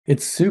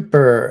It's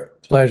super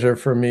pleasure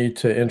for me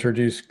to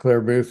introduce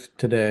Claire Booth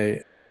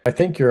today. I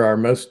think you're our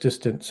most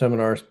distant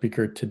seminar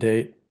speaker to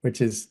date, which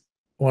is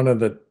one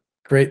of the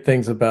great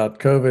things about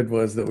COVID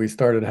was that we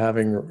started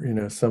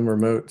having, some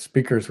remote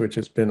speakers, which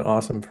has been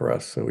awesome for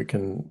us. So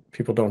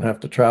people don't have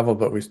to travel,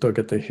 but we still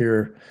get to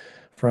hear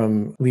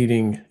from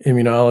leading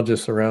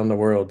immunologists around the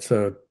world.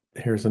 So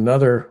here's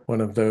another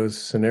one of those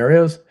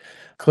scenarios.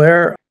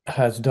 Claire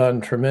has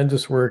done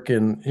tremendous work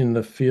in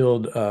the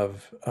field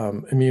of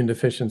immune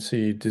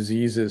deficiency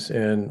diseases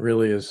and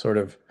really is sort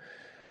of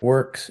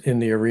works in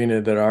the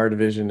arena that our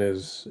division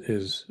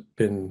is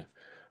been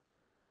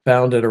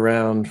founded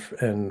around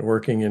and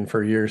working in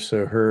for years.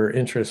 So her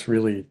interests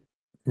really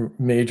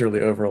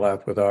majorly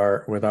overlap with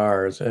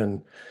ours,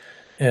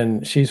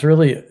 and she's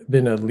really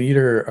been a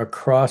leader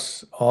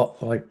across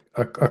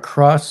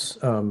across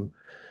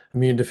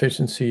immune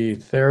deficiency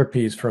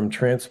therapies, from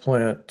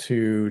transplant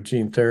to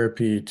gene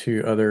therapy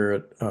to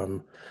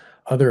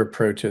other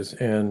approaches.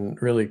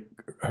 And really,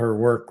 her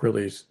work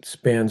really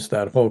spans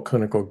that whole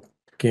clinical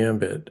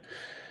gambit.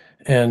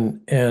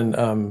 And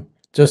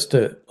just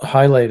to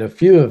highlight a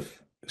few of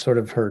sort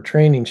of her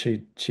training,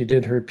 she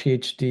did her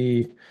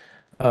PhD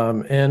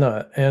and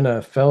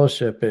a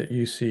fellowship at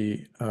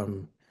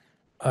UCL,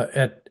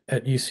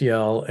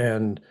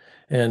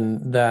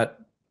 and that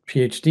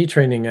PhD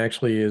training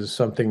actually is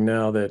something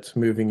now that's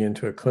moving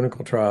into a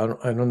clinical trial.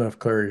 I don't know if,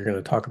 Claire, you're going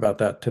to talk about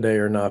that today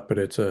or not, but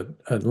it's a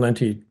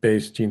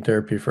lenti-based gene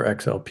therapy for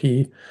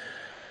XLP.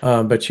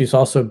 But she's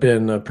also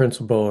been a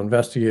principal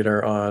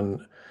investigator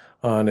on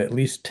at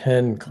least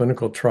 10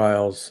 clinical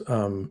trials,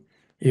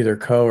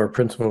 either or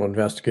principal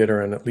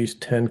investigator on at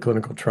least 10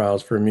 clinical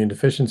trials for immune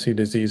deficiency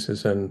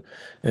diseases, and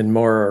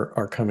more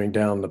are coming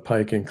down the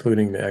pike,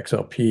 including the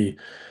XLP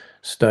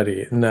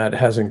study. And that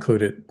has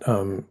included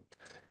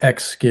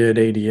XSKID,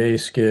 ADA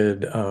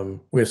SKID,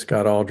 with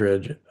Scott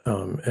Aldridge,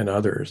 and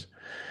others.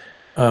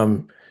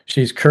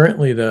 She's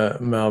currently the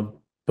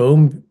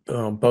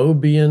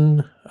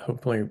Malbobian,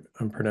 hopefully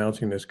I'm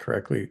pronouncing this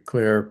correctly,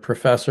 Claire,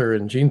 professor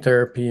in gene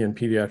therapy and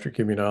pediatric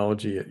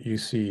immunology at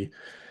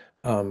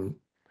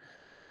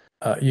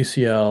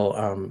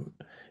UCL,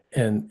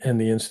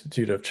 and the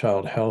Institute of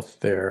Child Health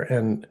there.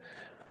 And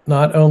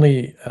not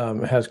only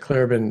has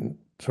Claire been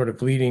sort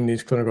of leading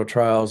these clinical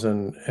trials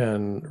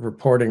and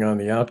reporting on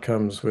the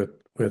outcomes with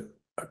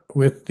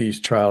these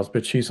trials,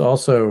 but she's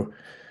also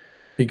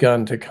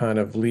begun to kind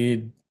of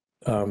lead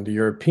the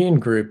European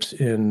groups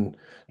in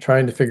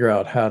trying to figure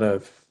out how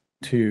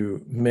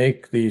to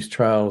make these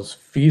trials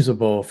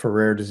feasible for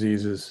rare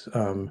diseases,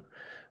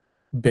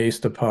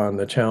 based upon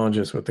the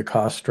challenges with the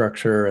cost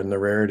structure and the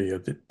rarity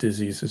of the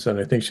diseases. And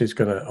I think she's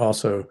going to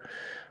also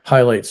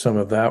highlight some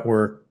of that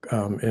work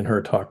in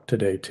her talk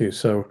today too.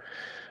 So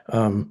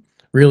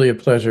really a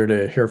pleasure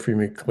to hear from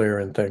you, Claire,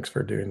 and thanks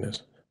for doing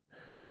this.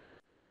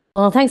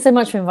 Well, thanks so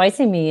much for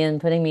inviting me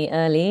and putting me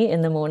early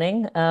in the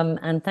morning.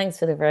 And thanks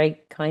for the very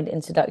kind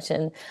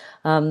introduction.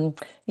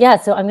 Yeah,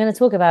 so I'm going to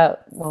talk about,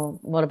 well,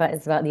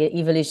 it's about the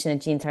evolution of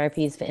gene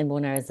therapies for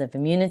inborn errors of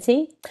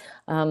immunity.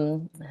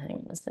 Hang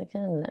on a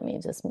second, let me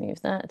just move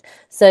that.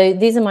 So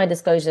these are my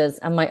disclosures,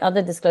 and my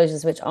other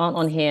disclosures which aren't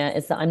on here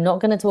is that I'm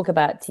not going to talk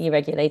about T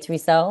regulatory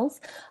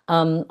cells.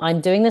 I'm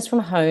doing this from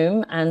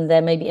home, and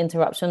there may be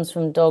interruptions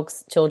from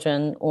dogs,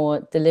 children,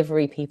 or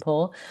delivery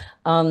people.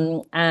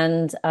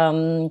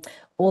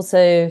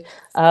 Also,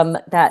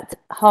 that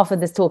half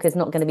of this talk is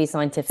not going to be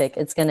scientific.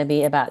 It's going to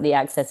be about the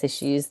access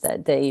issues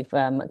that Dave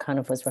kind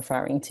of was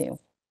referring to.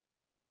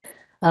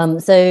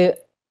 So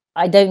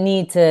I don't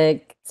need to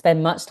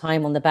spend much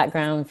time on the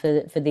background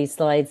for these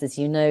slides. As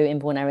you know,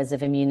 inborn errors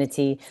of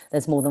immunity,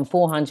 there's more than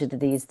 400 of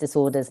these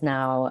disorders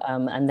now,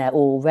 and they're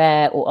all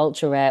rare or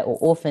ultra rare or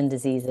orphan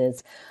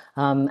diseases.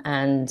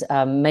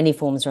 Many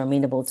forms are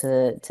amenable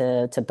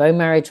to bone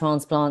marrow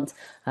transplant,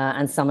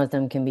 and some of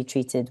them can be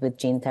treated with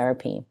gene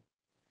therapy.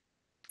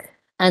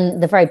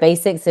 And the very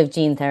basics of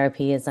gene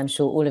therapy, as I'm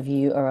sure all of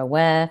you are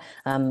aware,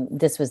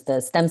 this was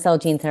the stem cell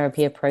gene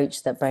therapy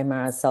approach, that bone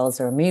marrow cells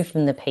are removed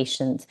from the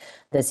patient.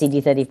 The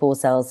CD34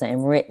 cells are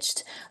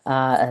enriched,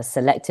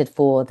 selected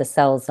for. The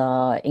cells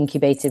are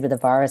incubated with a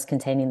virus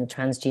containing the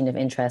transgene of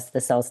interest.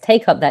 The cells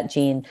take up that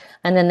gene,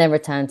 and then they're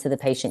returned to the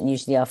patient,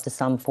 usually after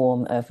some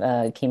form of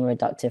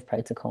chemoreductive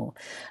protocol.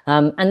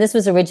 And this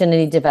was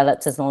originally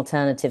developed as an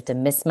alternative to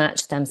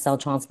mismatched stem cell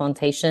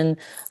transplantation,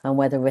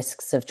 where the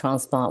risks of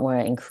transplant were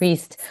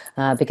increased,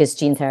 because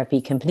gene therapy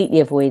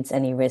completely avoids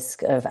any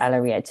risk of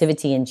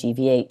alloreactivity in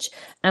GVH,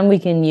 and we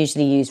can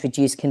usually use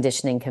reduced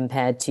conditioning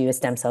compared to a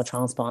stem cell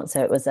transplant,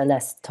 so it was a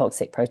less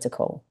toxic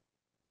protocol.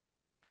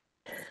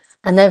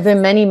 And there have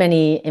been many,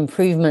 many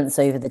improvements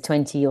over the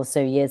 20 or so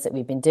years that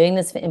we've been doing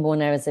this for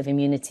inborn errors of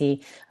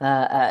immunity,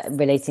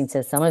 relating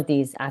to some of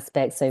these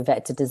aspects. So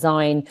vector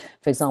design,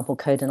 for example,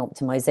 codon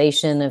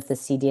optimization of the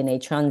cDNA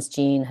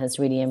transgene has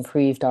really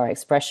improved our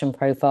expression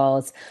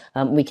profiles.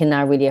 We can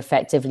now really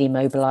effectively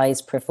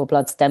mobilize peripheral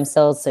blood stem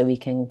cells, so we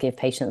can give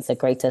patients a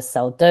greater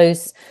cell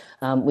dose.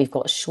 We've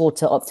got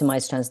shorter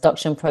optimized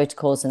transduction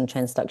protocols and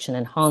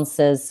transduction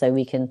enhancers, so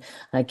we can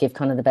give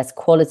kind of the best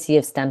quality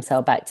of stem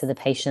cell back to the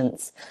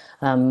patients.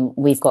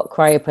 We've got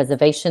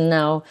cryopreservation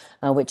now,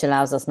 which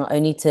allows us not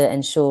only to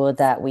ensure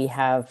that we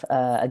have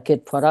a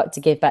good product to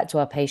give back to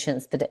our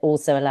patients, but it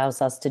also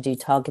allows us to do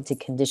targeted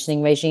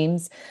conditioning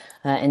regimes,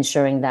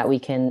 ensuring that we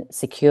can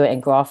secure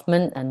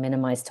engraftment and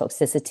minimize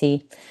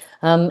toxicity.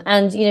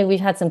 And we've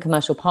had some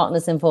commercial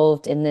partners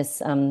involved in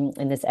this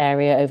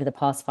area over the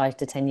past 5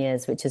 to 10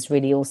 years, which has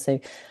really also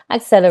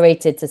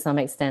accelerated to some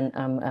extent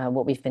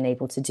what we've been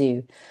able to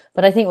do.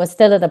 But I think we're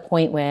still at a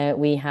point where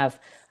we have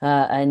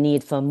a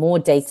need for more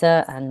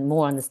data and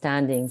more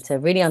understanding to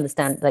really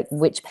understand like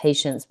which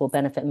patients will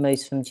benefit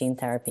most from gene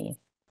therapy.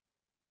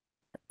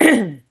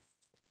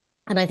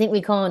 And I think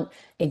we can't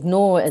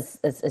ignore as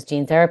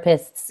gene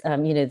therapists,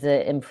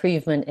 the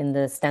improvement in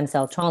the stem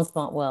cell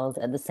transplant world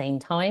at the same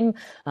time.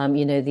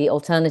 The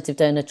alternative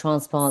donor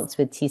transplants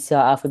with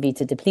TCR alpha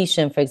beta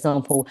depletion, for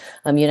example,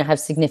 have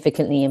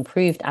significantly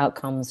improved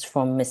outcomes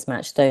from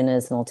mismatched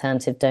donors and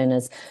alternative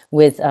donors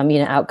with,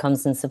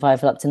 outcomes and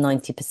survival up to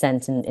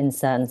 90% in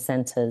certain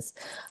centers.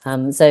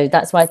 So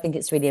that's why I think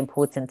it's really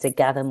important to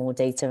gather more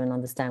data and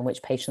understand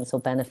which patients will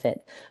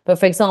benefit. But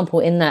for example,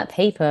 in that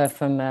paper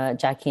from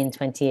Jackie in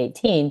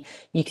 2018,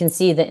 you can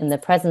see that in the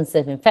presence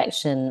of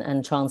infection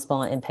and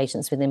transplant in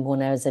patients with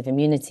inborn errors of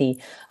immunity,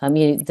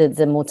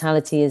 the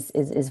mortality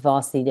is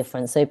vastly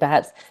different. So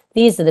perhaps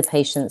these are the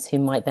patients who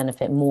might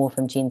benefit more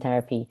from gene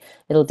therapy.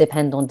 It'll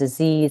depend on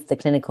disease, the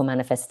clinical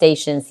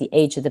manifestations, the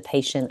age of the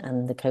patient,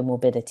 and the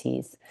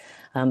comorbidities.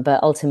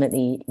 But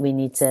ultimately, we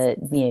need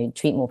to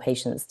treat more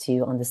patients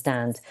to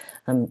understand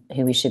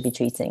who we should be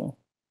treating.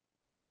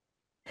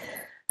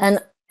 And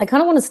I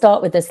kind of want to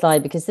start with this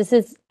slide because this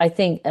is, I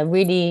think, a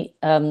really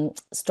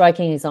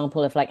striking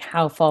example of like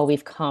how far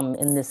we've come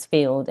in this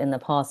field in the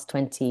past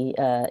 20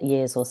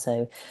 years or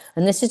so.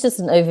 And this is just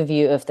an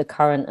overview of the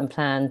current and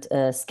planned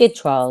SCID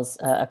trials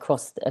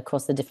across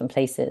the different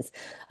places.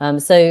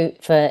 So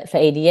for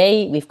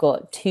ADA, we've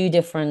got 2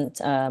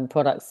 different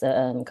products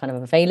kind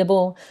of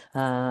available.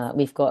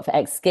 We've got for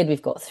XSCID,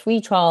 we've got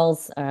 3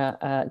 trials,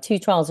 2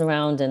 trials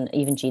around, and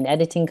even gene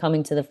editing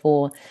coming to the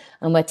fore.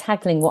 And we're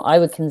tackling what I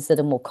would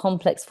consider more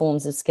complex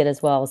forms of SCID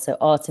as well. So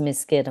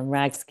Artemis SCID and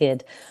RAG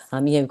SCID,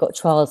 we've got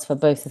trials for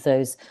both of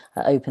those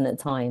open at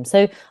time.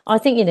 So I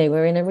think,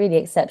 we're in a really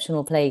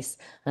exceptional place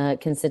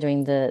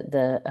considering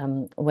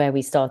the where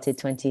we started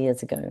 20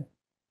 years ago.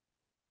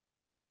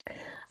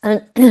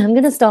 And I'm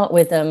going to start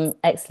with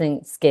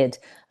X-linked SCID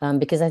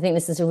because I think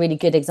this is a really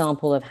good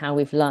example of how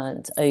we've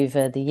learned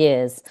over the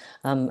years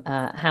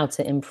how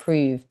to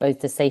improve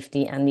both the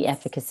safety and the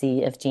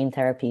efficacy of gene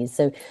therapies.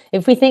 So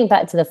if we think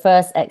back to the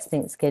first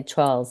X-linked SCID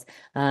trials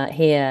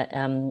here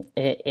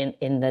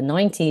in the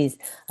 90s,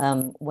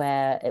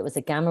 where it was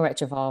a gamma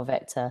retroviral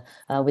vector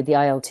with the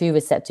IL-2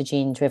 receptor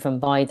gene driven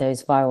by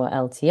those viral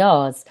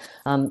LTRs,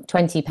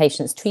 20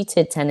 patients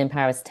treated, 10 in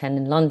Paris, 10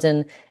 in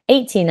London.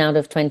 18 out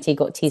of 20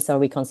 got T-cell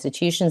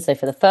reconstitution. So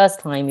for the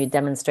first time, you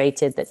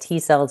demonstrated that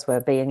T-cells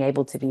were being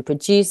able to be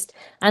produced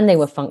and they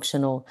were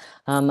functional.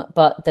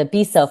 But the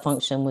B-cell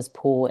function was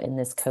poor in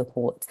this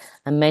cohort,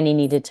 and many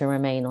needed to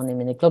remain on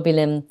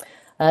immunoglobulin.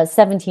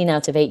 17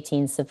 out of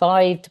 18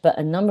 survived, but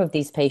a number of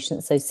these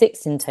patients, so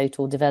 6 in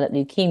total, developed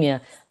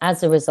leukemia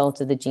as a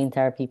result of the gene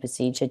therapy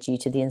procedure due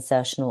to the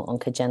insertional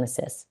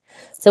oncogenesis.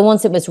 So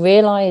once it was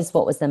realized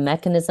what was the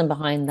mechanism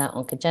behind that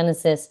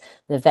oncogenesis,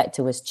 the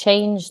vector was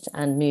changed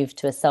and moved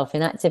to a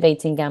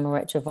self-inactivating gamma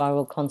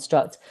retroviral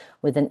construct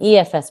with an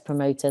EFS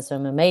promoter, so a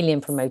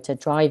mammalian promoter,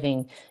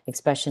 driving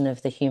expression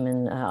of the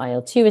human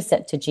IL-2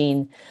 receptor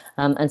gene.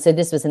 And so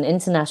this was an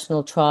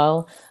international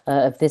trial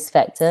of this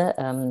vector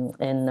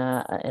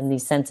in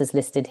these centers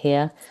listed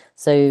here.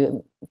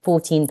 So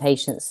 14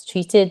 patients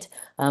treated,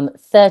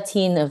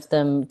 13 of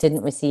them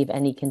didn't receive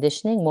any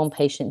conditioning. 1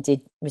 patient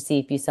did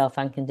receive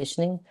busulfan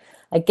conditioning.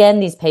 Again,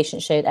 these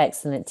patients showed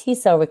excellent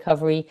T-cell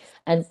recovery,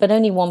 but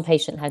only 1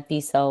 patient had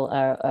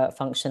B-cell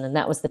function, and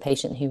that was the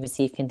patient who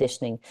received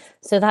conditioning.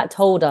 So that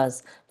told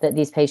us that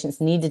these patients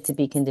needed to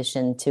be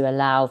conditioned to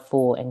allow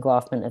for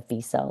engraftment of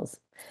B-cells.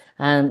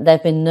 There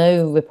have been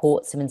no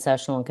reports of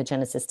insertional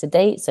oncogenesis to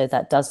date, so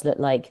that does look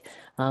like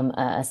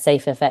a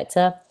safer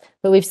vector.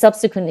 But we've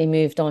subsequently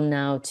moved on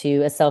now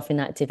to a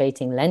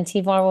self-inactivating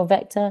lentiviral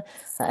vector,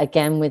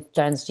 again with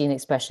transgene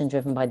expression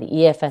driven by the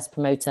EFS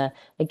promoter,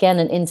 again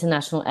an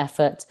international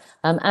effort,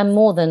 and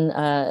more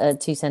than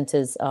 2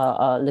 centers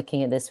are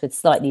looking at this with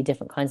slightly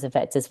different kinds of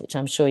vectors, which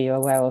I'm sure you're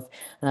aware of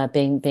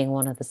being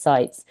one of the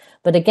sites.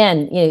 But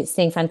again,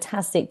 seeing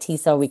fantastic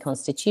T-cell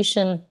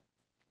reconstitution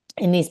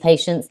in these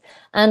patients,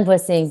 and we're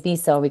seeing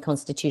B-cell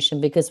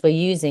reconstitution because we're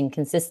using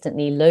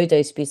consistently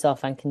low-dose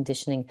busulfan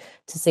conditioning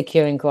to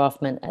secure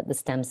engraftment at the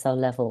stem cell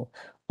level.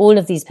 All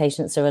of these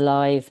patients are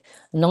alive.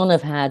 None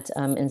have had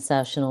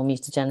insertional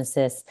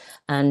mutagenesis,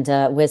 and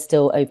we're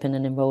still open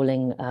and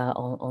enrolling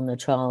on the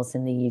trials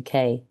in the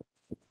UK.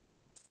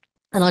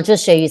 And I'll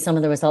just show you some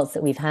of the results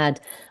that we've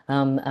had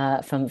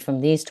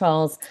from these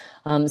trials.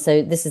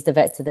 So this is the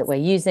vector that we're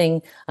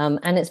using,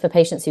 and it's for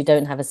patients who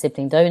don't have a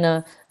sibling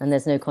donor, and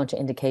there's no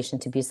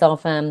contraindication to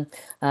busulfan.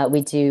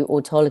 We do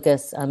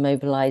autologous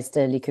mobilized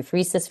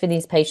leukapheresis for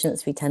these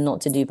patients. We tend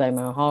not to do bone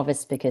marrow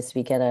harvest because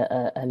we get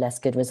a less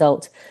good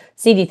result.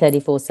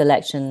 CD34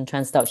 selection,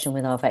 transduction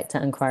with our vector,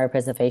 and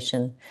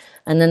cryopreservation.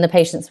 And then the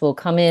patients will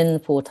come in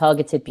for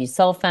targeted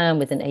busulfan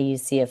with an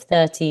AUC of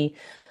 30.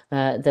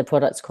 The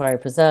product's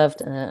cryopreserved,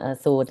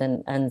 thawed,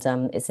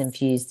 and it's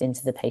infused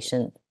into the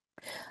patient.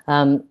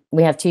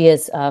 We have 2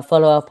 years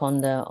follow-up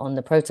on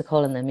the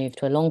protocol, and then move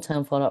to a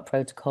long-term follow-up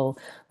protocol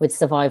with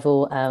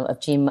survival of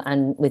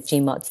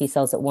gene-marked T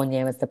cells at 1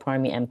 year as the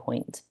primary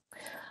endpoint.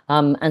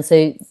 And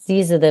so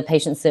these are the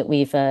patients that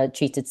we've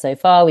treated so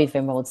far. We've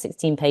enrolled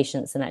 16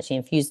 patients and actually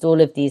infused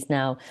all of these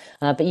now.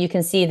 But you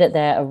can see that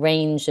there are a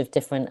range of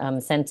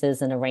different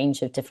centers and a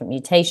range of different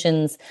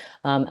mutations.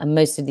 And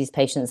most of these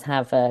patients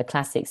have a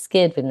classic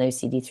SCID with no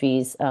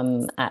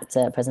CD3s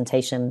at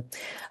presentation.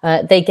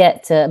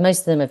 Most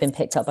of them have been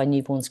picked up by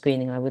newborn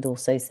screening, I would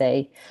also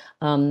say.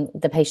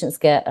 The patients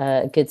get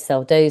a good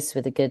cell dose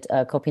with a good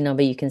copy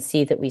number. You can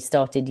see that we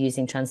started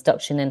using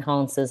transduction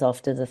enhancers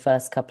after the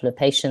first couple of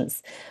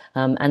patients.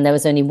 And there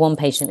was only one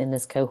patient in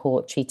this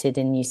cohort treated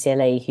in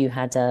UCLA who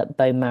had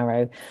bone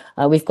marrow.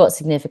 We've got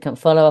significant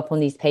follow-up on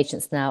these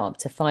patients now up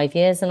to 5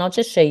 years, and I'll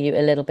just show you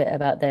a little bit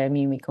about their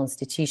immune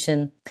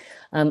reconstitution.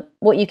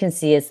 What you can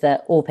see is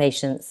that all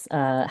patients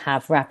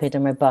have rapid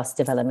and robust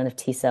development of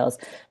T cells.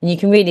 And you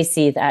can really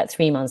see that at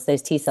 3 months,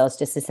 those T cells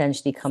just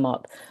essentially come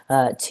up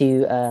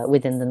to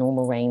within the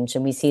normal range.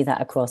 And we see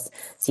that across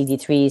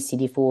CD3s,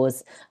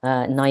 CD4s,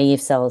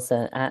 naive cells,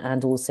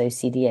 and also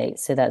CD8.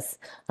 So that's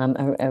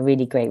a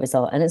really great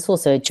result. And it's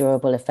also a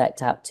durable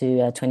effect up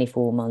to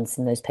 24 months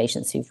in those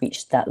patients who've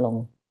reached that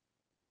long.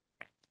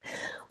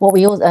 What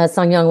we also,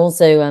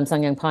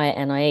 Sung-Young Pai at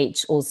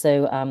NIH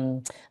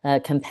also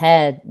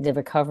compared the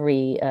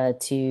recovery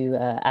to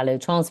allo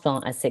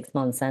transplant at 6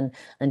 months and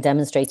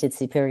demonstrated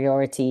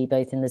superiority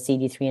both in the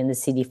CD3 and the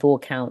CD4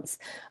 counts.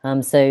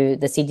 So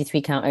the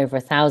CD3 count over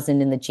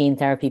 1,000 in the gene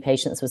therapy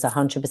patients was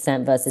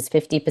 100% versus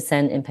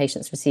 50% in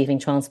patients receiving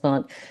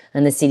transplant.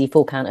 And the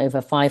CD4 count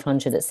over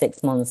 500 at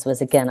 6 months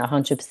was again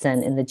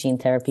 100% in the gene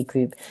therapy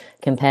group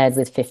compared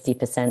with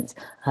 50%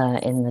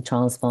 in the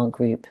transplant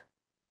group.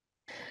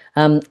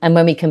 And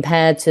when we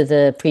compare to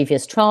the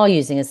previous trial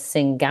using a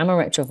SYN gamma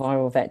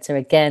retroviral vector,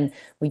 again,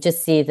 we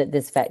just see that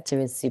this vector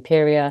is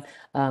superior,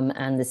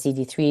 and the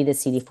CD3, the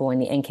CD4,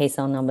 and the NK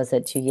cell numbers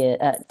at 2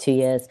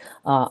 years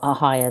are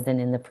higher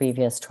than in the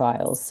previous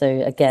trials. So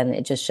again,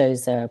 it just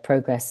shows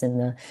progress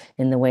in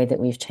the way that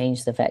we've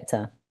changed the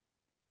vector.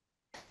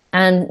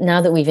 And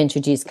now that we've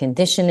introduced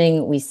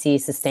conditioning, we see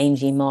sustained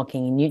gene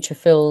marking in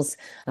neutrophils.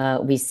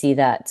 We see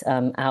that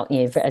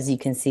as you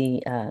can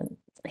see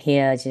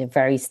here,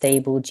 very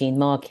stable gene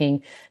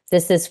marking.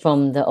 This is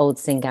from the old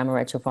SYN gamma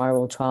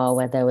retroviral trial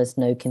where there was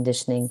no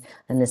conditioning,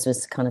 and this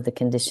was kind of the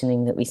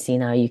conditioning that we see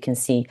now. You can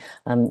see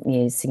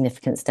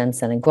significant stem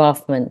cell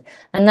engraftment,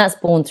 and that's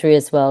borne through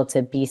as well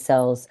to B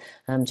cells,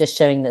 just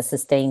showing that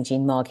sustained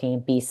gene marking in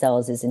B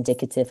cells is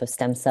indicative of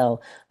stem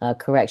cell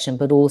correction,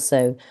 but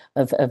also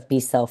of B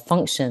cell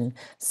function.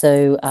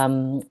 So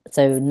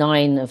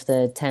 9 of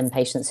the 10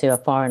 patients who are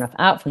far enough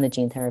out from the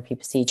gene therapy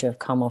procedure have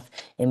come off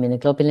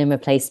immunoglobulin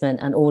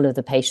replacement, and all of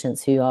the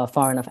patients who are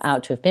far enough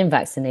out to have been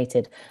vaccinated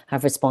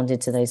have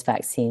responded to those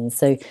vaccines.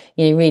 So,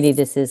 really,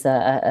 this is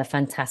a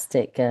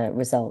fantastic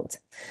result.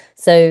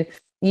 So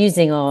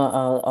using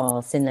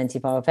our SYN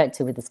lentiviral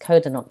vector with this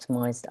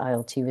codon-optimized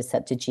IL-2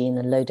 receptor gene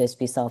and low-dose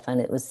busulfan,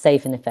 it was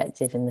safe and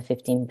effective in the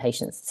 16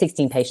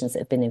 patients that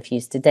have been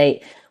infused to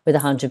date, with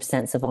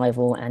 100%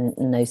 survival and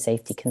no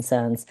safety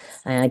concerns.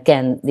 And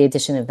again, the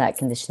addition of that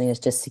conditioning has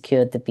just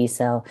secured the B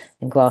cell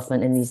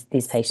engraftment, and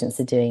these patients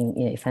are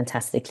doing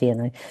fantastically.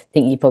 And I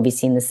think you've probably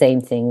seen the same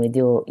thing with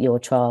your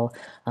trial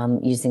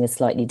using a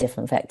slightly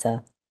different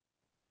vector.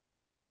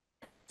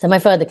 So my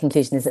further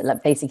conclusion is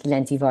that basically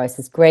lentivirus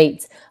is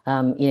great.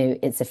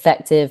 It's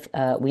effective.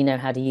 We know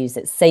how to use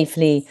it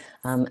safely,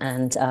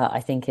 and I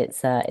think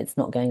it's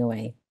not going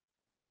away.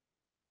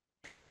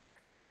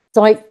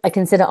 So I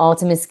consider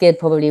Artemis SCID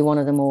probably one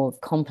of the more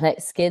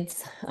complex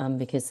SCIDs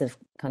because of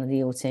kind of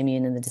the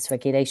autoimmune and the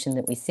dysregulation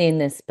that we see in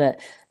this. But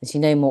as you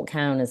know, Mort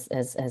Cowan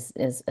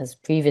has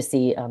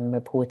previously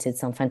reported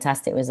some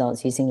fantastic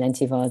results using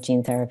lentiviral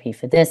gene therapy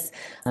for this.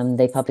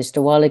 They published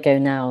a while ago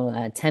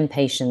now 10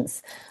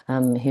 patients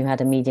who had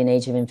a median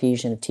age of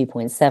infusion of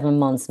 2.7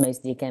 months,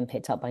 mostly again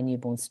picked up by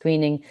newborn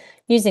screening,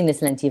 using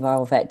this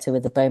lentiviral vector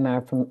with the bone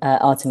marrow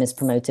Artemis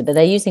promoter. But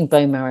they're using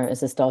bone marrow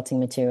as a starting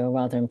material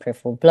rather than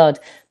peripheral blood.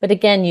 But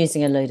again,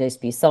 using a low-dose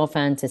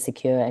busulfan to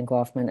secure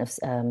engraftment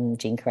of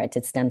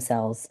gene-corrected stem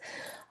cells.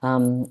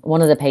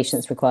 One of the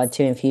patients required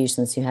 2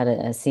 infusions who had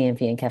a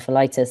CMV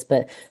encephalitis,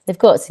 but they've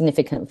got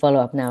significant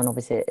follow-up now, and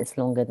obviously it's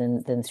longer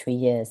than 3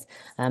 years.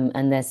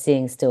 And they're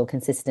seeing still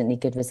consistently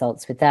good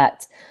results with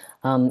that.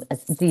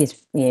 As these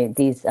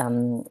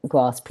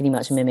graphs pretty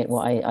much mimic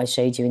what I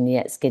showed you in the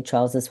SCID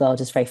trials as well,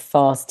 just very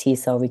fast T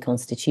cell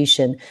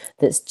reconstitution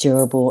that's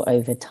durable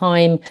over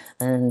time,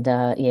 and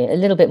a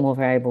little bit more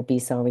variable B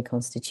cell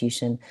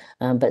reconstitution,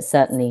 but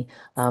certainly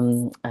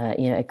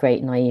a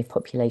great naive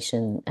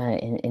population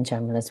in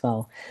general as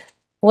well.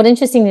 What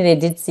interestingly they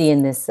did see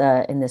in this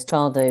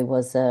trial, though,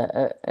 was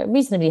a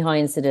reasonably high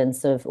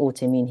incidence of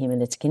autoimmune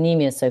hemolytic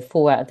anemia. So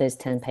 4 out of those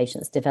 10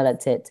 patients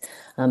developed it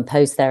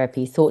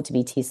post-therapy, thought to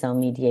be T-cell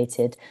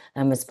mediated,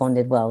 and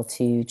responded well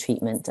to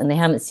treatment. And they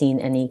haven't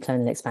seen any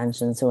clonal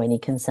expansions or any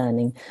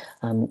concerning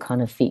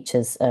kind of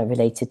features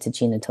related to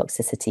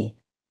genotoxicity.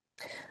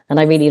 And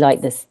I really like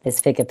this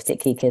figure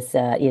particularly because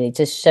it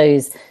just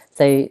shows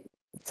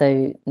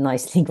so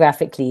nicely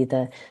graphically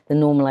the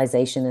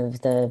normalization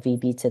of the V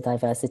beta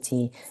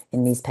diversity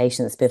in these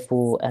patients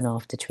before and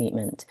after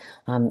treatment.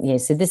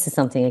 So this is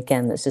something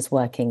again that's just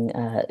working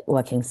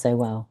so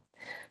well.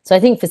 So I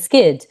think for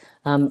SCID,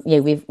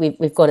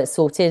 we've got it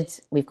sorted.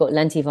 We've got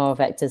lentiviral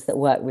vectors that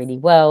work really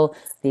well.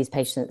 These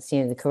patients,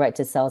 the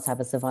corrected cells have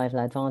a survival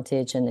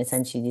advantage, and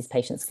essentially these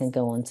patients can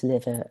go on to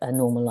live a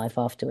normal life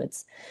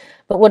afterwards.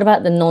 But what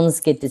about the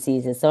non-SCID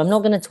diseases? So I'm not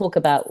going to talk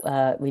about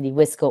really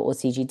WISCOT or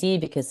CGD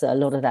because a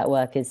lot of that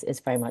work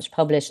is very much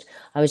published.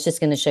 I was just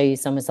going to show you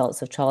some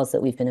results of trials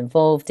that we've been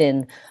involved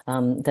in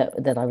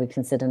that I would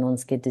consider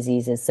non-SCID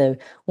diseases. So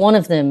one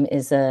of them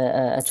is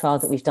a trial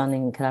that we've done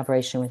in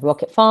collaboration with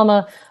Rocket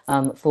Pharma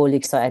for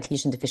leukocyte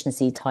adhesion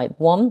deficiency type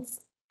 1.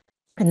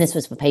 And this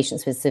was for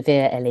patients with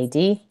severe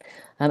LAD.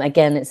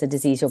 Again, it's a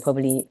disease you're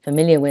probably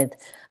familiar with,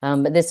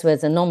 but this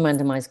was a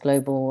non-randomized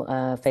global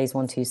phase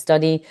 1/2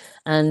 study,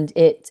 and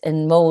it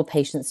enrolled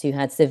patients who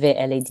had severe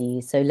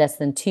LAD, so less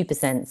than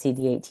 2%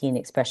 CD18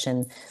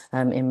 expression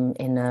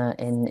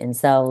in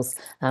cells,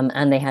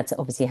 and they had to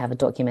obviously have a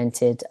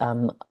documented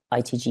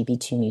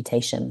ITGB2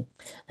 mutation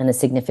and a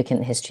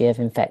significant history of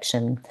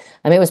infection.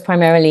 It was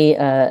primarily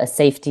a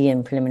safety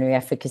and preliminary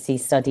efficacy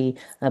study,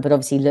 but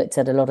obviously looked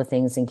at a lot of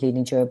things,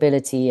 including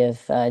durability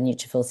of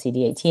neutrophil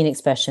CD18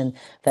 expression,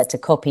 vector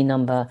copy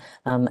number,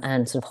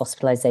 and sort of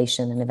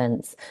hospitalization and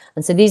events.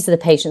 And so these are the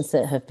patients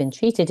that have been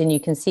treated, and you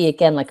can see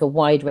again like a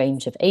wide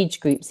range of age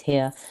groups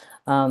here,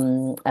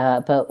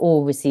 but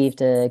all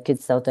received a good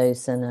cell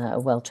dose and a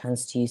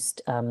well-transduced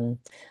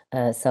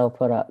cell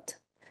product.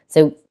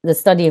 So the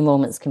study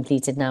enrollment's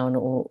completed now, and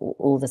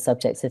all the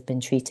subjects have been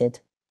treated.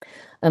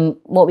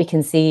 What we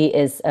can see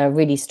is a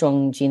really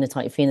strong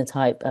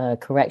genotype-phenotype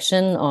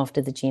correction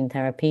after the gene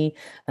therapy.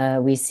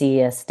 We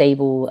see a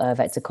stable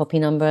vector copy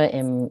number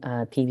in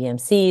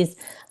PBMCs,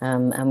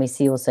 and we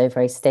see also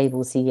very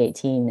stable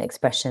CD18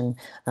 expression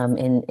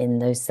in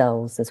those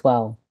cells as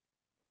well.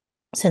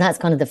 So that's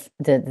kind of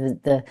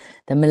the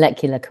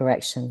molecular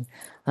correction.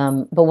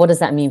 But what does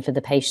that mean for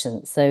the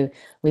patient? So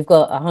we've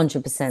got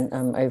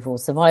 100% overall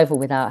survival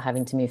without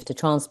having to move to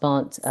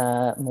transplant,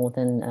 more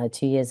than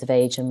 2 years of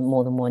age and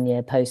more than 1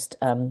 year post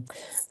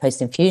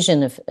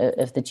infusion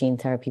of the gene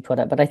therapy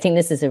product. But I think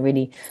this is a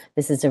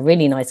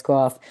really nice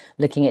graph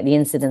looking at the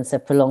incidence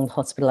of prolonged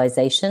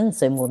hospitalization,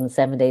 so more than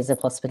 7 days of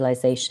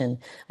hospitalization,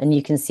 and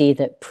you can see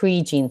that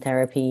pre-gene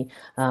therapy,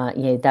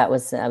 that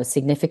was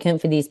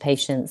significant for these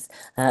patients,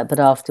 but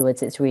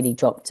afterwards it's really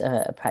dropped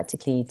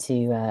practically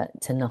to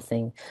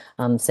nothing.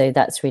 So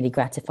that's really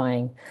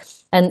gratifying.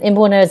 And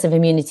inborn errors of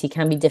immunity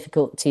can be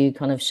difficult to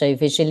kind of show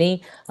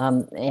visually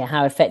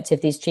how effective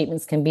these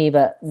treatments can be,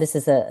 but this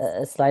is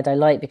a slide I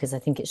like because I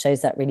think it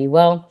shows that really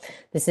well.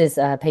 This is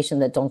a patient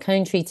that Don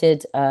Cohn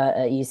treated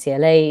at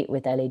UCLA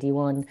with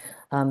LAD1,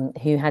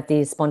 who had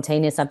these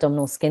spontaneous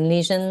abdominal skin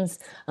lesions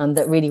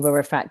that really were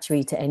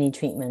refractory to any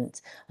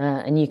treatment.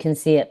 And you can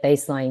see at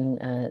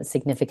baseline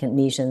significant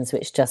lesions,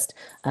 which just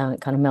kind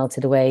of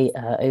melted away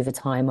over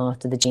time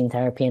after the gene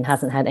therapy and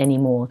hasn't had any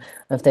more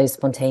of those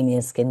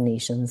spontaneous skin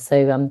lesions.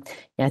 So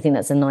I think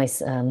that's a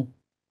nice,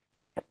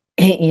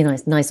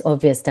 nice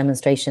obvious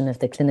demonstration of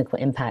the clinical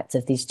impact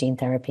of these gene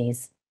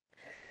therapies.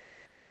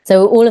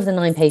 So all of the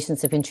 9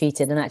 patients have been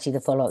treated, and actually the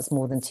follow-up's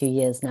more than 2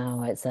 years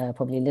now. It's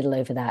probably a little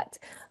over that.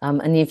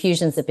 And the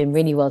infusions have been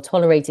really well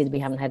tolerated. We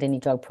haven't had any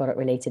drug product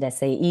related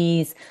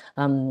SAEs.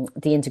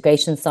 The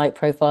integration site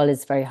profile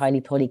is very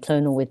highly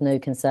polyclonal with no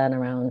concern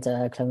around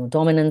clonal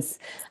dominance.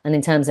 And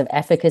in terms of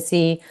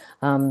efficacy,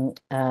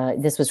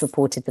 this was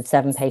reported with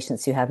 7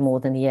 patients who had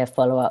more than a year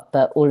follow-up,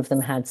 but all of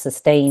them had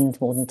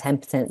sustained more than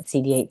 10%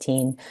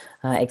 CD18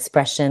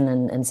 expression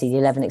and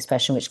CD11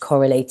 expression, which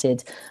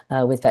correlated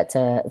with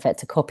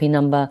vector copy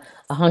number,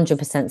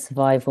 100%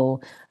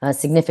 survival,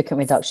 significant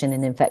reduction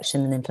in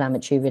infection and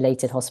inflammatory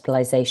related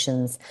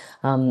hospitalizations,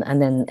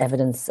 and then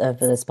evidence of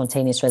the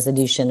spontaneous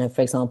resolution of,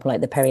 for example,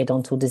 like the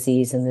periodontal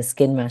disease and the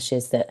skin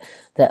rashes that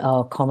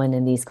are common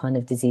in these kind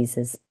of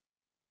diseases.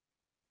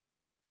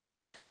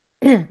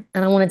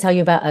 And I want to tell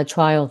you about a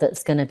trial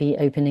that's going to be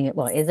opening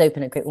is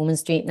open at Great Ormond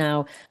Street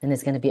now, and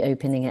is going to be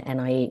opening at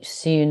NIH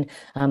soon.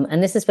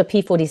 And this is for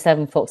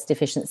P47 FOX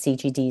deficient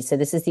CGD. So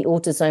this is the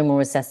autosomal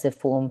recessive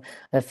form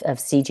of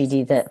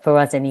CGD that, for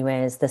us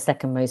anyway, is the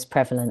second most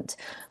prevalent.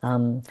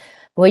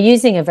 We're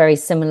using a very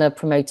similar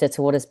promoter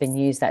to what has been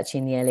used actually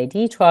in the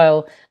LAD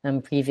trial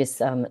and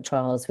previous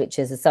trials, which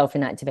is a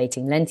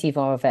self-inactivating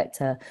lentiviral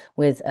vector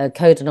with a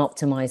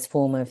codon-optimized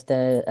form of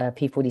the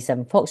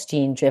p47 FOX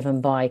gene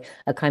driven by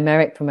a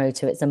chimeric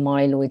promoter. It's a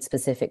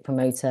myeloid-specific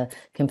promoter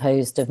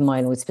composed of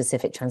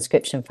myeloid-specific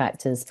transcription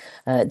factors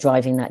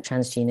driving that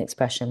transgene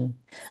expression.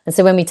 And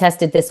so when we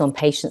tested this on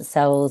patient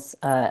cells,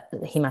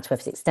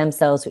 hematopoietic stem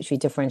cells, which we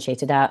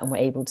differentiated out and were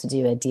able to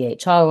do a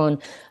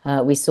DHR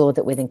on, we saw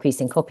that with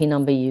increasing copy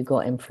number, you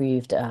got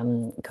improved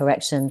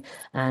correction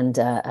and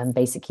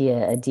basically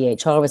a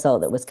DHR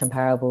result that was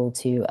comparable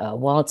to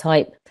wild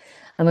type.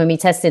 And when we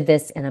tested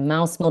this in a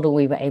mouse model,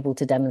 we were able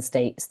to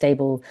demonstrate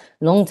stable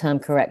long-term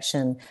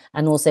correction.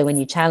 And also when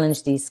you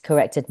challenge these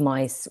corrected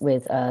mice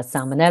with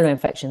salmonella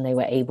infection, they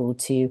were able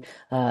to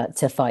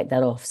fight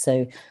that off.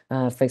 So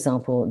for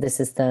example, this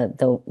is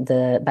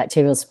the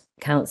bacterial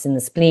counts in the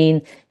spleen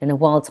in a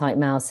wild type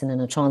mouse and in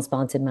a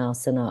transplanted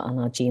mouse on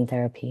our gene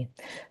therapy.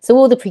 So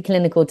all the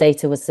preclinical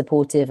data was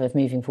supportive of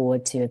moving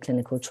forward to a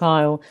clinical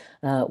trial,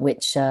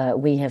 which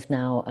we have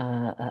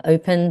now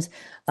opened.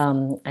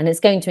 And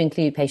it's going to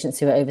include patients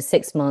who are over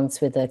 6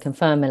 months with a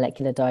confirmed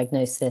molecular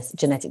diagnosis,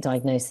 genetic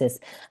diagnosis,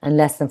 and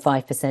less than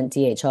 5%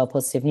 DHR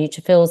positive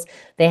neutrophils.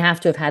 They have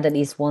to have had at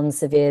least one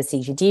severe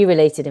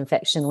CGD-related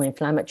infection or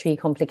inflammatory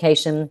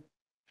complication.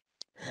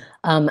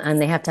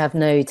 And they have to have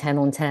no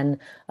 10-on-10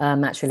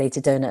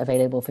 match-related donor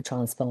available for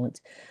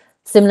transplant.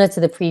 Similar to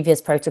the previous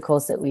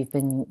protocols that we've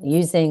been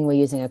using, we're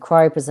using a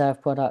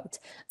cryopreserved product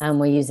and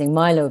we're using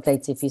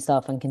myeloablative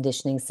busulfan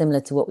conditioning,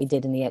 similar to what we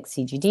did in the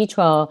XCGD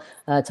trial,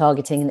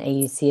 targeting an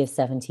AUC of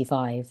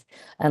 75.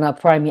 And our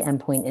primary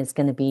endpoint is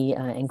going to be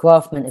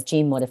engraftment of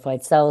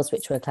gene-modified cells,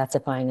 which we're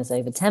classifying as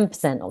over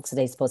 10%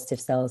 oxidase-positive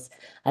cells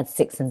at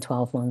 6 and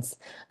 12 months.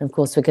 And of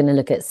course, we're going to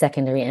look at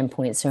secondary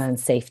endpoints around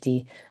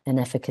safety and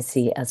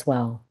efficacy as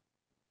well.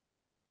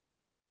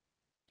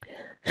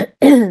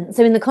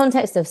 So in the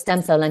context of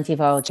stem cell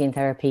lentiviral gene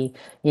therapy,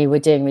 we're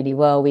doing really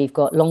well. We've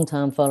got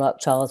long-term follow-up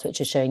trials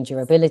which are showing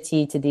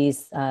durability to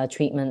these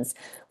treatments.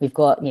 We've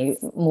got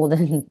more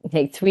than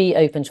 3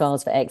 open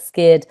trials for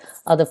XSCID,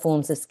 other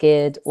forms of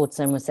SCID,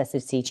 autosomal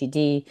recessive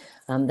CGD.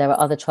 There are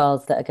other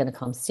trials that are going to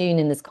come soon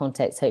in this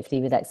context,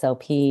 hopefully with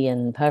XLP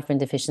and perforin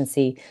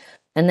deficiency.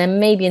 And then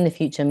maybe in the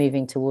future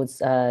moving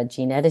towards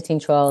gene editing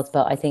trials,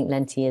 but I think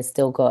Lenti has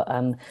still got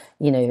a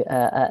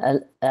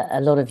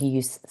lot of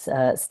use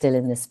still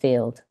in this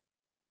field.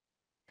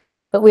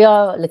 But we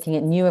are looking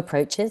at new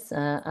approaches,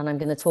 and I'm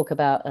going to talk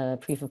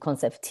about proof of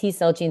concept for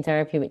T-cell gene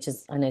therapy, which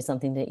is, I know,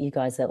 something that you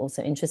guys are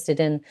also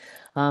interested in.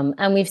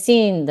 And we've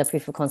seen the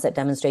proof of concept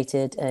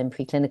demonstrated in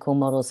preclinical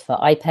models for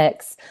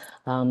IPEX,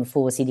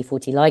 for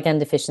CD40 ligand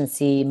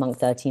deficiency,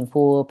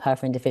 MUC13/4,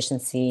 perforin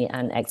deficiency,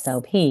 and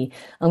XLP.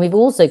 And we've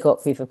also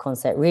got proof of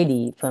concept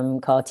really from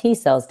CAR T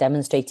cells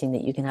demonstrating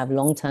that you can have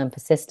long-term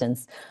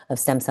persistence of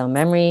stem cell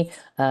memory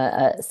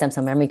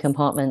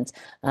compartment,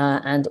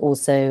 and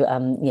also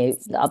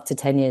up to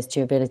 10 years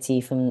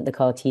durability from the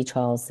CAR T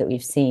trials that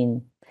we've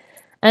seen.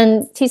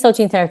 And T-cell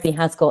gene therapy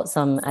has got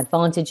some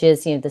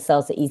advantages. The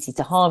cells are easy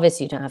to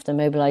harvest. You don't have to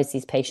mobilize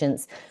these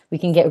patients. We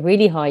can get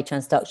really high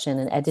transduction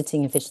and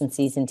editing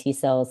efficiencies in T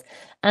cells.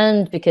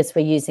 And because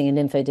we're using a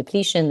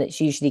lymphodepletion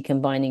that's usually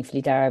combining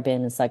fludarabine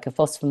and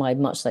cyclophosphamide,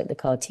 much like the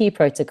CAR T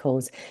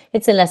protocols,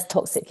 it's a less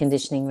toxic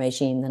conditioning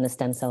regime than a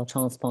stem cell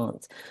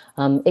transplant.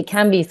 It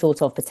can be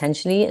thought of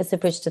potentially as a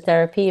bridge to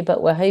therapy,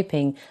 but we're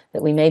hoping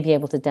that we may be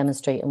able to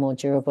demonstrate a more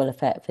durable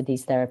effect for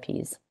these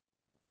therapies.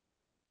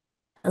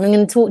 And I'm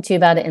going to talk to you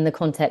about it in the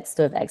context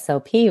of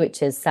XLP,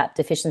 which is SAP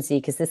deficiency,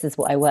 because this is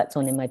what I worked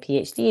on in my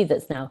PhD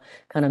that's now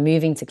kind of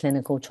moving to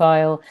clinical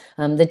trial.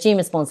 The gene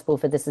responsible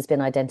for this has been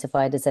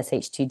identified as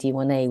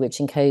SH2D1A, which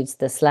encodes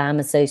the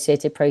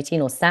SLAM-associated protein,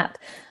 or SAP.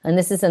 And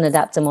this is an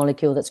adapter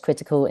molecule that's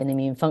critical in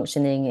immune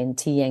functioning in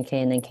T, NK,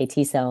 and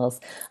NKT cells.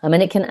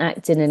 And it can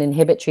act in an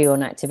inhibitory or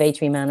an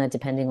activatory manner,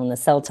 depending on the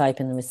cell type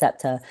and the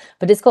receptor.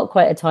 But it's got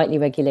quite a tightly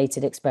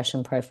regulated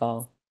expression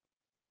profile.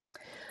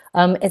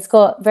 It's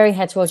got very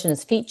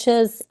heterogeneous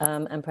features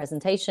and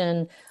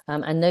presentation,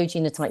 and no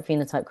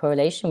genotype-phenotype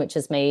correlation, which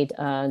has made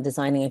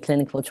designing a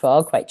clinical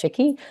trial quite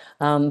tricky.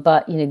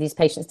 But these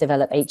patients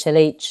develop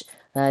HLH,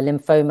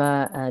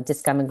 lymphoma,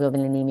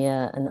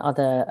 dysgammaglobulinemia, and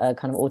other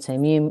kind of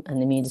autoimmune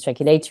and immune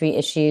dysregulatory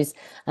issues.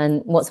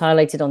 And what's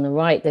highlighted on the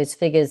right, those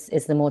figures,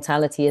 is the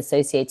mortality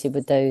associated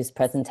with those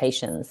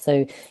presentations.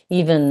 So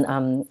even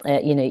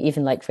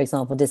like, for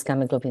example,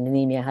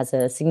 dysgammaglobulinemia has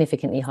a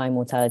significantly high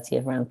mortality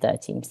of around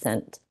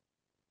 13%.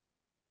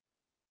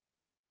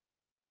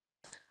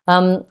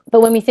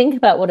 But when we think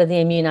about what are the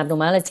immune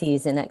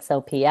abnormalities in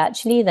XLP,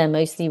 actually, they're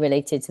mostly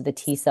related to the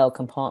T cell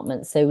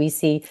compartment. So we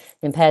see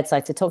impaired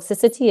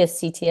cytotoxicity of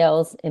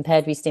CTLs,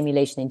 impaired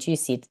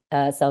restimulation-induced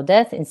cell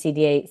death in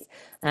CD8s,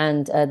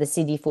 and the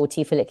CD4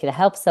 T follicular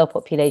helper cell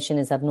population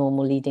is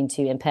abnormal, leading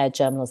to impaired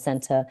germinal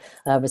center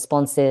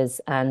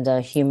responses and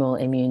humoral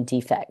immune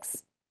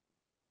defects.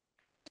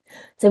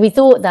 So we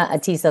thought that a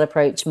T-cell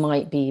approach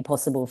might be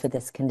possible for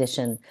this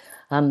condition.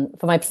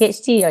 For my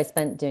PhD, I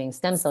spent doing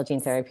stem cell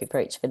gene therapy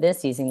approach for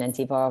this using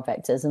lentiviral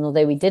vectors. And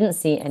although we didn't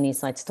see any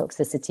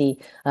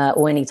cytotoxicity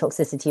or any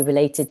toxicity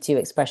related to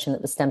expression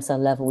at the stem cell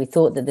level, we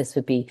thought that this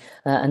would be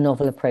a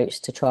novel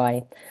approach to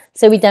try.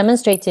 So we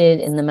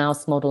demonstrated in the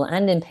mouse model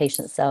and in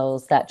patient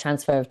cells that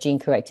transfer of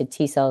gene-corrected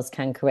T-cells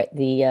can correct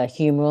the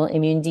humoral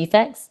immune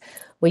defects.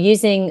 We're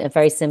using a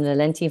very similar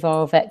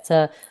lentiviral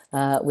vector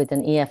with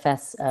an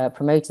EFS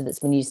promoter that's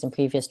been used in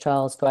previous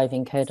trials,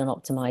 driving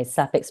codon-optimized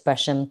SAP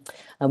expression.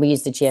 And we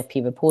used the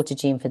GFP reporter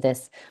gene for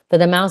this. For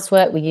the mouse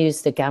work, we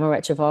used the gamma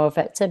retroviral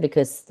vector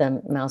because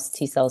the mouse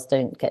T cells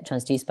don't get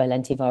transduced by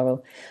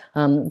lentiviral.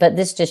 But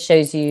this just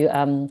shows you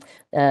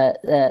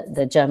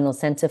the germinal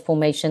center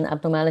formation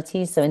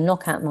abnormalities. So in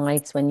knockout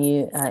mice, when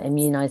you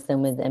immunize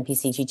them with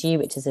MPCGG,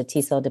 which is a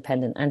T cell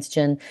dependent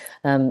antigen,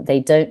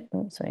 they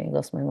don't, sorry, I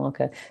lost my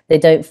marker. They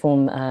don't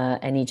form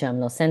any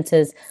germinal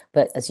centers,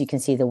 but as you can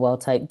see, the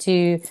wild type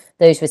do.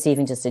 Those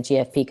receiving just a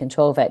GFP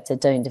control vector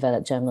don't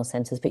develop germinal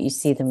centers, but you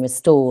see them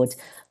restored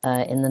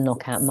in the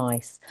knockout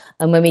mice.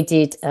 And when we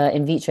did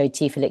in vitro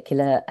T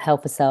follicular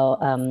helper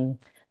cell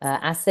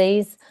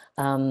assays,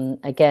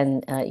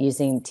 again,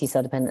 using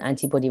T-cell dependent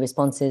antibody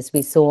responses,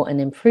 we saw an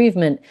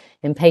improvement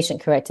in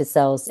patient-corrected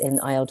cells in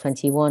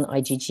IL-21,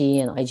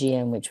 IgG, and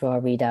IgM, which were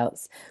our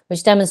readouts,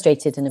 which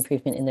demonstrated an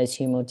improvement in those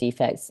humoral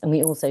defects. And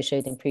we also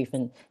showed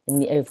improvement in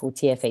the overall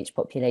TFH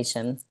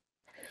population.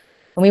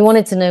 And we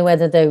wanted to know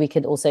whether, though, we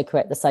could also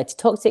correct the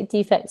cytotoxic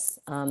defects,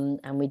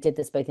 and we did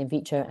this both in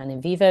vitro and in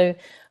vivo.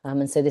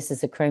 And so this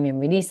is a chromium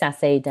release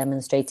assay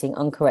demonstrating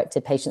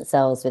uncorrected patient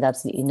cells with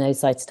absolutely no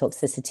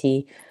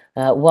cytotoxicity,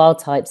 wild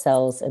type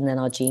cells, and then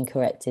our gene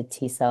corrected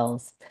T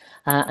cells.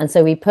 And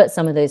so we put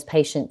some of those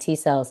patient T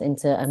cells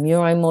into a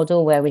murine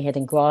model where we had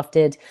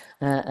engrafted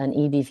an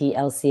EBV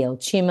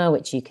LCL tumor,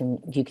 which you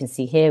can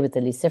see here with the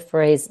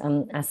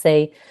luciferase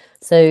assay.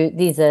 So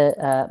these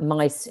are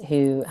mice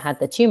who had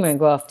the tumor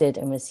engrafted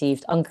and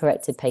received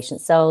uncorrected patient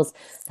cells.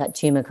 That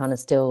tumor kind of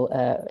still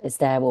is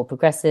there or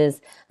progresses.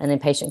 And in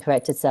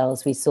patient-corrected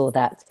cells, we saw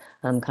that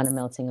kind of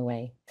melting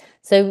away.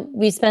 So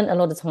we spent a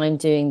lot of time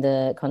doing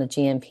the kind of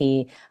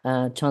GMP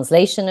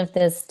translation of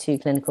this to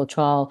clinical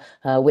trial,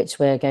 which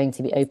we're going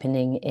to be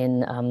opening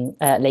in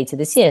later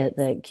this year,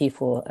 the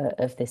Q4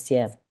 of this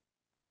year.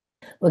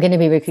 We're going to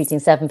be recruiting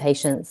 7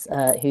 patients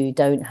who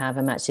don't have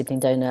a matched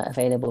sibling donor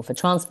available for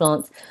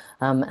transplant,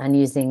 and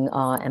using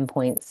our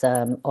endpoints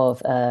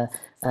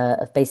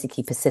of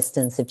basically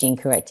persistence of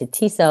gene-corrected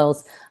T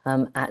cells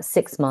at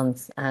 6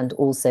 months, and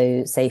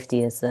also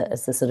safety as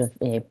the sort of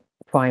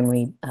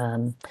primary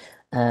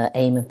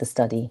aim of the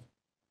study.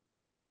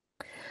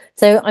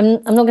 So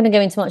I'm not going to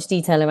go into much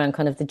detail around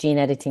kind of the gene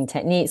editing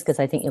techniques, because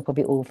I think you're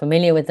probably all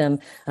familiar with them.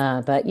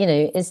 But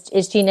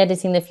is gene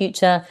editing the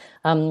future?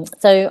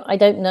 So I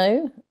don't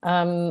know.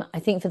 I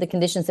think for the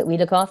conditions that we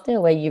look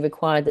after, where you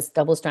require this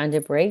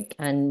double-stranded break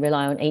and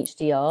rely on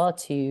HDR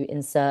to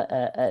insert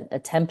a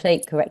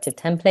template, corrective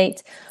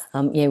template,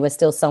 we're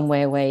still some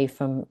way away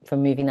from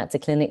moving that to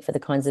clinic for the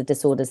kinds of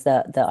disorders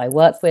that I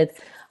work with.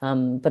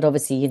 But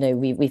obviously,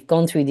 we've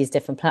gone through these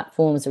different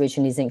platforms,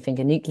 originally zinc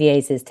finger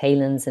nucleases,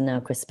 TALENs, and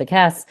now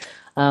CRISPR-Cas,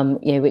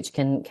 which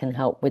can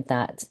help with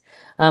that.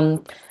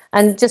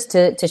 And just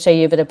to show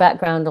you a bit of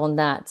background on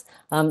that,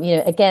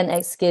 again,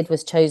 XSCID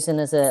was chosen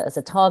as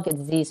a target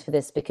disease for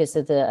this because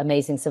of the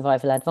amazing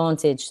survival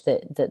advantage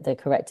that the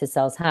corrected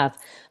cells have.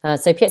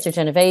 So Pietro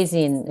Genovese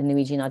in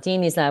Luigi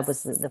Nardini's lab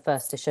was the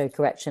first to show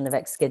correction of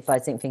XSCID by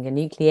zinc finger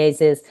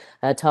nucleases,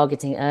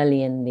 targeting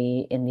early in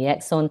the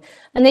exon.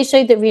 And they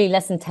showed that really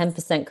less than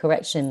 10%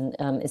 correction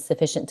is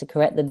sufficient to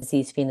correct the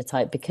disease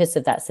phenotype because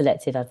of that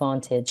selective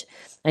advantage.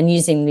 And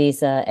using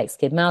these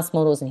XSCID mouse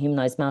models and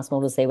humanized mouse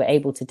models, they were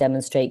able to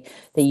demonstrate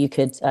that you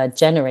could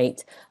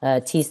generate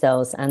T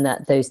cells, and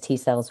that those T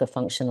cells were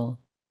functional.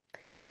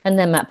 And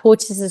then Matt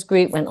Porteous's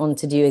group went on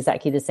to do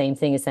exactly the same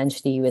thing,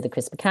 essentially with a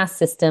CRISPR-Cas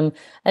system,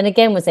 and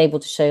again was able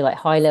to show like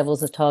high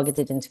levels of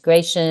targeted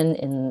integration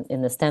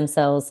in the stem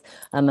cells,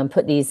 and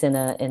put these in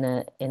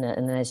an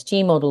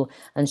SG model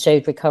and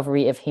showed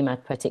recovery of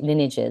hematopoietic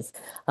lineages.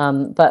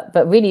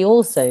 But really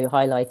also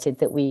highlighted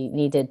that we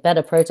needed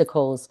better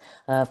protocols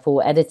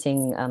for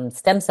editing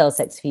stem cells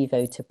ex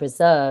vivo to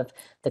preserve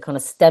the kind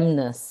of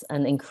stemness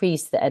and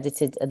increase the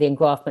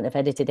engraftment of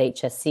edited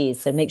HSCs.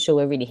 So make sure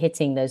we're really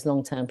hitting those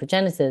long-term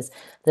progenitors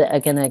that are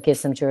going to give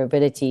some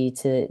durability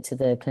to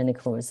the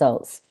clinical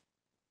results.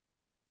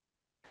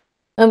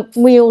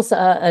 We also,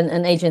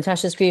 and Adrian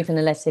Thrasher's group and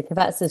Alessia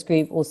Cavazz's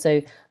group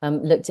also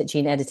looked at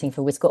gene editing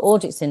for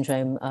Wiskott-Aldrich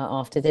syndrome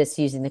after this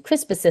using the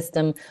CRISPR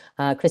system,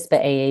 CRISPR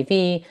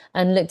AAV,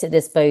 and looked at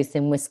this both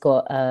in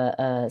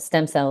Wiskott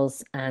stem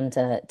cells and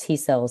T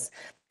cells,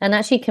 and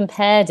actually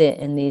compared it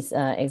in these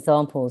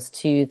examples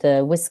to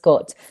the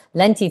Wiskott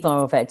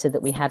lentiviral vector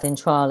that we had in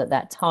trial at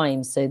that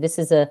time. So this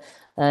is a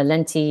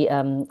lenti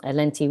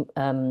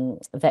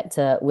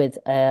vector with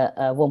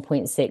a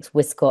 1.6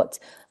 Wiscott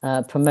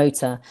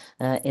promoter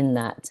in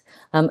that,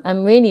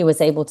 and really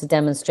was able to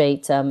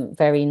demonstrate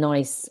very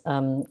nice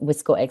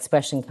Wiscott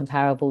expression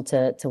comparable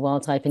to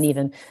wild type, and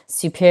even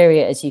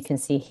superior, as you can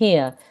see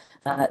here,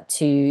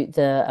 to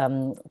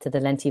the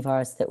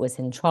lentivirus that was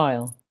in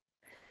trial.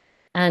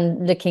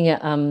 And looking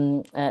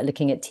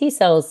at T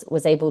cells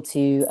was able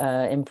to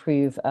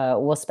improve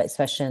WASP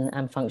expression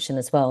and function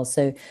as well.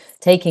 So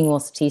taking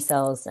WASP T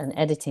cells and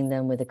editing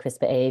them with a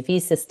CRISPR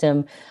AAV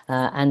system,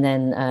 and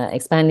then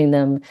expanding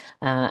them,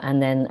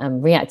 and then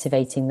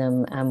reactivating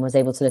them, and was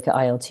able to look at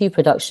IL-2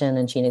 production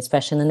and gene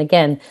expression. And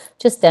again,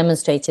 just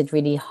demonstrated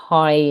really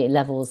high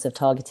levels of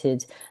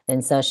targeted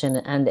insertion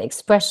and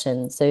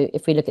expression. So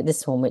if we look at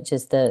this one, which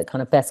is the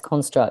kind of best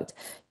construct,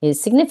 is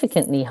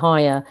significantly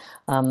higher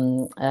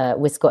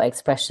Wiscott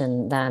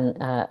expression than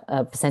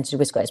a percentage of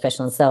Wiscott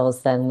expression on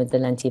cells than with the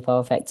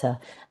lentiviral vector,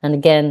 and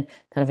again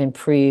kind of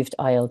improved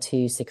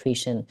IL-2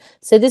 secretion.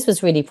 So this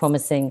was really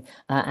promising,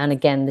 and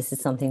again this is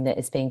something that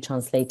is being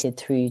translated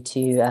through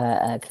to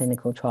a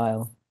clinical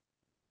trial.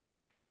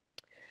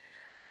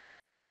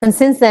 And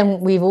since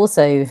then, we've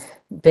also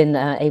been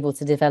able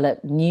to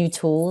develop new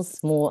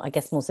tools, more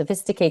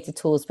sophisticated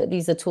tools, but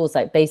these are tools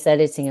like base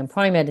editing and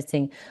prime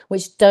editing,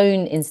 which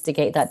don't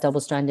instigate that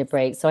double-stranded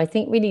break. So I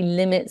think really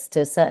limits to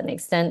a certain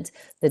extent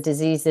the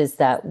diseases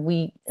that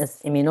we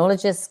as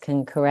immunologists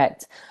can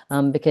correct,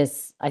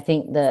 because I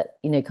think that,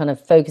 kind of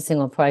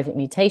focusing on private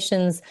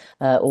mutations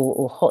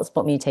or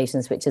hotspot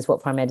mutations, which is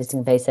what prime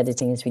editing, base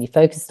editing is really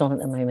focused on at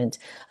the moment,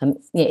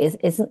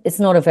 it's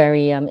not a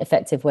very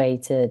effective way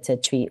to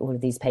treat all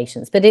of these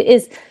patients. But it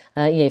is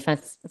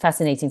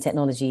fascinating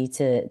technology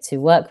to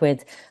work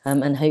with,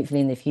 and hopefully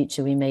in the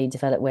future we may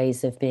develop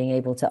ways of being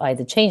able to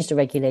either change the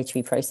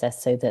regulatory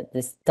process so that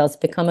this does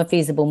become a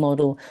feasible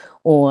model,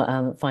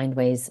 or find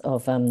ways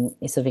of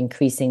sort of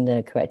increasing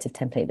the corrective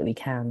template that we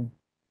can.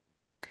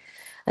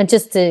 And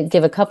just to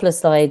give a couple of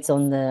slides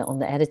on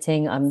the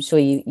editing, I'm sure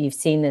you've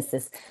seen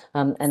this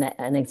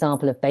an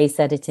example of base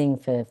editing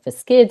for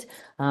SCID.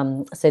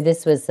 So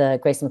this was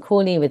Grace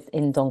McCauley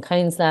in Don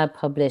Cohn's lab,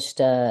 published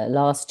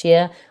last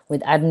year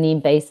with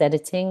adenine base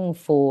editing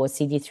for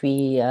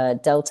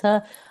CD3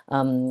 delta.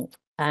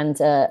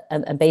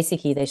 And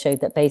basically they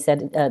showed that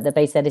the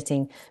base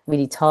editing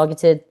really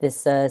targeted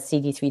this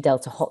CD3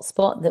 delta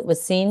hotspot that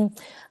was seen.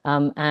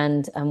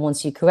 And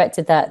once you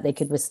corrected that, they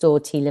could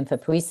restore T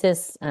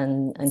lymphopoiesis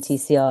and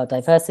TCR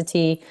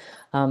diversity.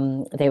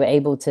 They were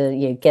able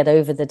to get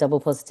over the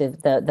double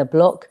positive, the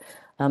block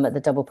at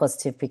the double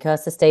positive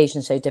precursor stage,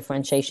 and show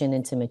differentiation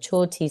into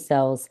mature T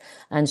cells,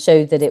 and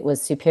showed that it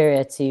was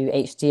superior to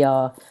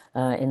HDR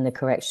in the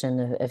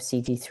correction of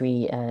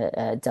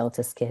CD3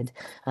 delta SCID.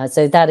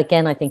 So that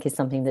again, I think, is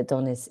something that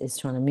Don is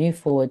trying to move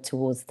forward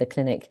towards the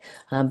clinic.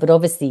 But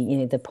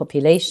obviously, the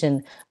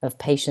population of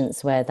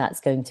patients where that's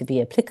going to be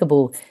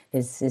applicable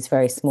is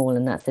very small,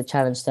 and that's the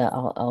challenge that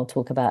I'll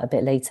talk about a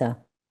bit later.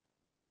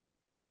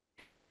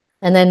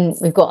 And then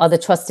we've got other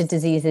trusted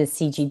diseases,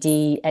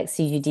 CGD,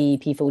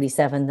 XCGD,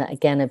 P47, that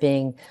again are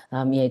being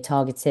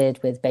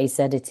targeted with base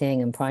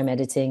editing and prime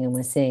editing, and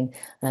we're seeing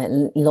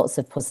lots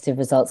of positive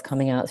results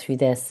coming out through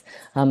this.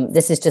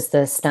 This is just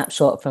a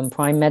snapshot from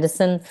Prime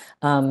Medicine,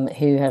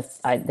 who have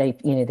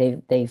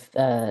they've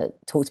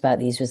talked about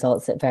these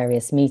results at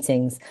various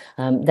meetings.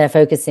 They're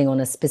focusing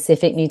on a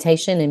specific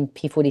mutation in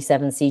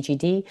P47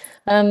 CGD,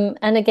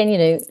 and again,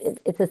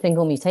 it's a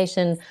single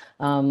mutation,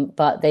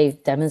 but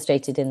they've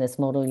demonstrated in this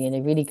model,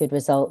 really good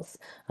results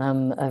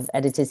of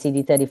edited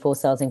CD34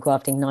 cells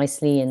engrafting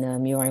nicely in a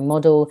murine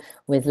model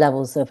with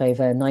levels of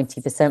over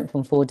 90%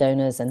 from 4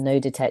 donors and no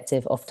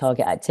detective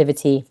off-target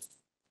activity.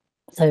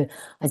 So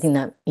I think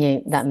that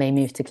that may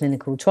move to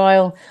clinical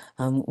trial,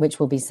 which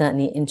will be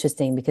certainly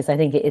interesting, because I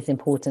think it is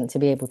important to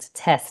be able to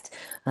test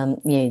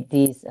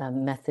these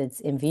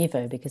methods in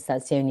vivo, because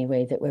that's the only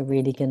way that we're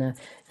really going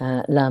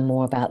to learn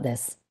more about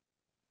this.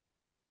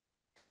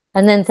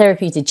 And then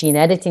therapeutic gene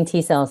editing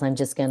T cells, I'm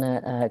just going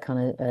to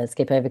kind of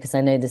skip over, because I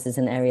know this is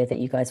an area that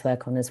you guys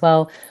work on as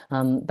well.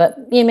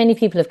 But many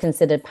people have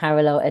considered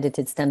parallel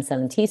edited stem cell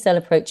and T cell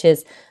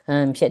approaches.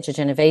 Pietro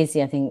Genovese,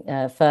 I think,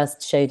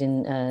 first showed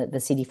in the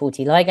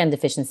CD40 ligand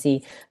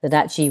deficiency that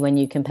actually when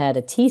you compared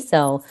a T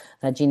cell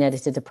gene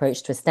edited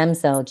approach to a stem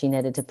cell gene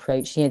edited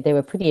approach, they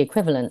were pretty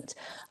equivalent.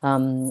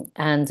 And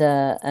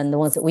the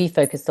ones that we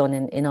focused on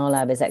in our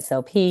lab is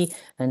XLP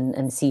and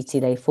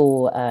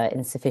CTLA4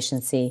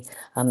 insufficiency.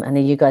 And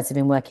then you guys have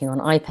been working on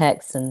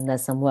IPEX, and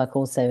there's some work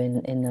also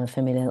in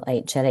familial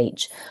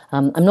HLH.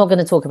 I'm not going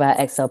to talk about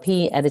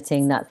XLP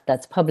editing,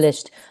 that's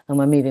published, and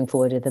we're moving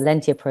forward with the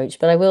lenti approach,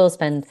 but I will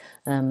spend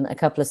a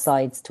couple of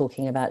slides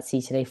talking about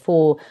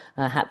CTLA4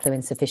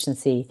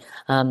 haploinsufficiency.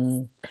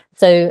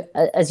 So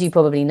as you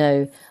probably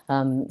know,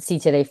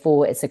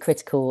 CTLA4 is a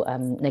critical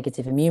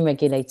negative immune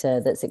regulator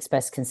that's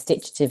expressed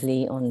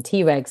constitutively on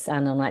Tregs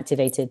and on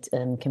activated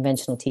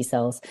conventional T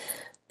cells.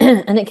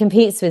 And it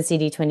competes with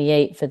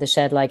CD28 for the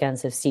shared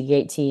ligands of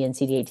CD8T and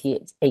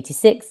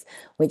CD86,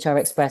 which are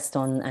expressed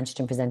on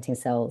antigen-presenting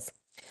cells.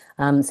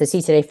 So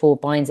CTLA-4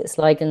 binds its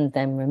ligand,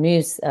 then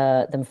removes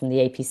them from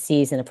the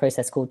APCs in a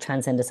process called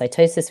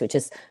transendocytosis, which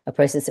is a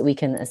process that we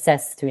can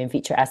assess through in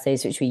vitro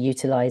assays, which we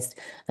utilized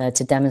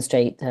to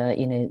demonstrate,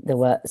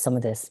 some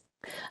of this.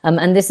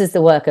 And this is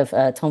the work of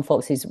Tom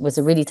Fox, who was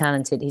a really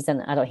talented, he's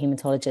an adult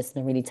hematologist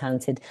and a really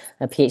talented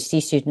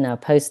PhD student, now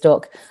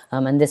postdoc.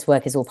 And this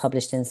work is all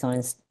published in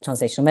Science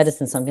Translational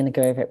Medicine, so I'm going to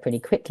go over it pretty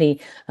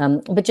quickly.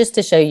 But just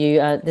to show you,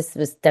 this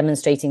was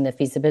demonstrating the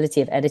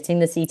feasibility of editing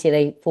the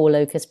CTLA-4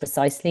 locus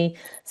precisely.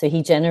 So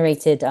he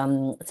generated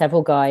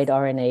several guide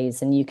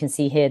RNAs, and you can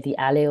see here the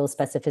allele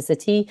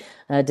specificity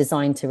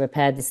designed to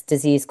repair this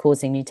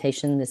disease-causing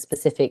mutation, the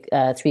specific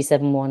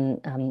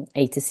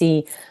 371A to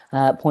C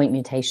point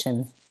mutation.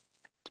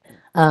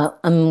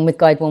 With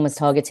guide 1 was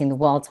targeting the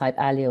wild type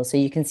allele. So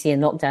you can see a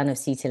knockdown of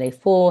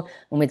CTLA-4,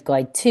 and with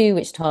guide 2,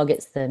 which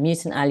targets the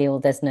mutant allele,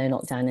 there's no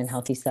knockdown in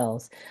healthy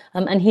cells.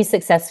 And he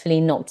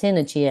successfully knocked in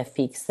a GF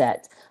peak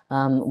set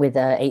with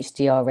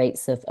HDR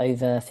rates of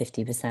over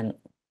 50%.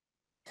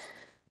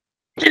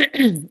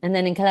 And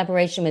then in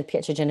collaboration with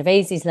Pietro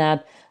Genovese's lab,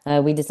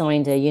 we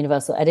designed a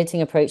universal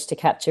editing approach to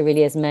capture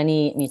really as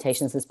many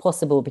mutations as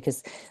possible,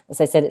 because,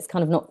 as I said, it's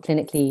kind of not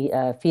clinically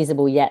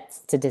feasible yet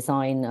to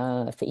design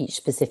for each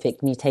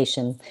specific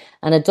mutation,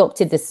 and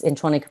adopted this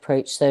intronic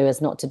approach so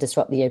as not to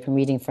disrupt the open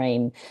reading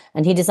frame.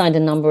 And he designed a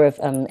number of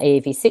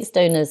AAV6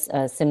 donors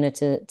similar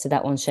to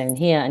that one shown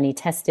here, and he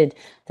tested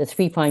the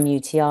 3'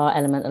 UTR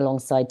element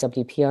alongside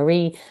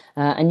WPRE.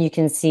 And you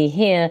can see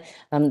here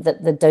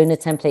that the donor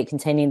template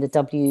containing the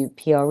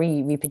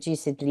WPRE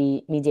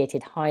reproducibly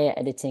mediated higher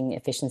editing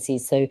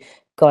efficiencies. So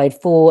guide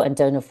 4 and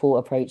donor 4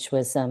 approach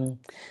was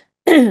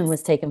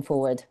was taken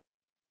forward.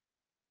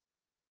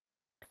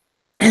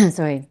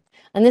 Sorry.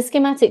 And this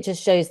schematic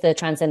just shows the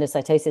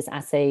transendocytosis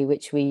assay,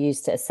 which we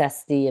use to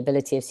assess the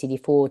ability of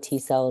CD4 T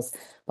cells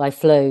by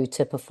flow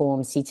to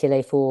perform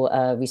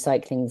CTLA-4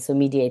 recycling, so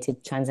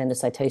mediated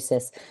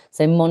transendocytosis.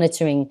 So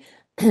monitoring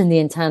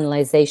the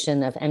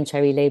internalization of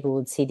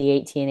mCherry-labeled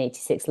CD80 and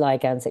 86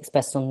 ligands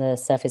expressed on the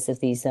surface of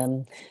these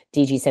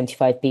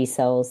DG75B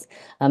cells.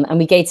 And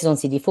we gated on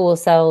CD4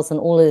 cells, and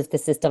all of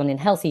this is done in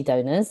healthy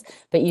donors,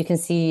 but you can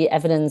see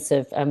evidence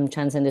of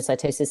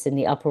transendocytosis in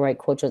the upper right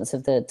quadrants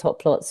of the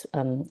top plots.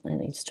 Let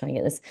me just try and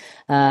get this.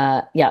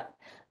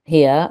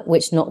 Here,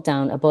 which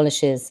knockdown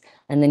abolishes.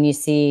 And then you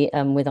see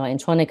with our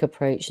intronic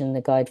approach and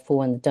the guide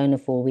 4 and the donor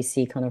 4, we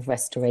see kind of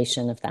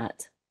restoration of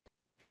that.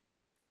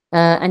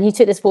 And he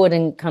took this forward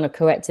and kind of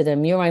corrected a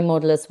murine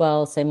model as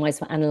well. So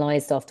mice were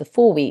analyzed after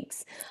 4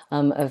 weeks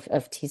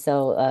of T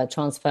cell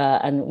transfer,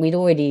 and we'd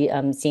already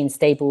seen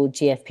stable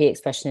GFP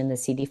expression in the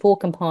CD4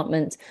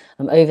 compartment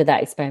over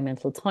that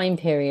experimental time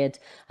period.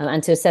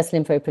 And to assess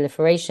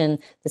lymphoproliferation,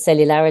 the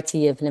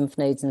cellularity of lymph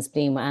nodes and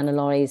spleen were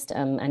analyzed.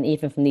 And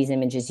even from these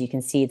images, you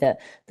can see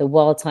that the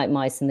wild type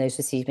mice and those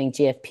receiving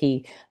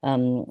GFP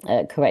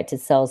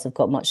corrected cells have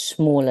got much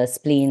smaller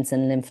spleens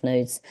and lymph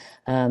nodes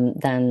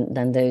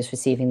than those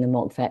receiving the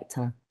mock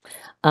vector.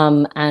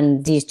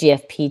 And these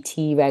GFP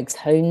Tregs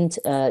honed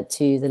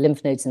to the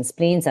lymph nodes and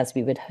spleens, as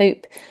we would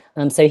hope.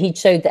 So he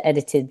showed that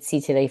edited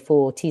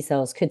CTLA-4 T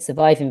cells could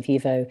survive in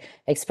vivo,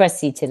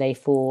 express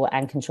CTLA-4,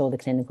 and control the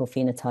clinical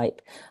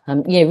phenotype.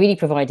 Really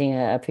providing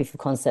a proof of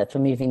concept for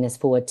moving this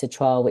forward to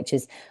trial, which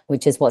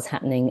is what's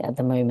happening at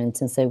the moment.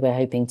 And so we're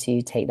hoping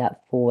to take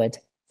that forward.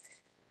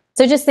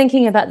 So just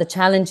thinking about the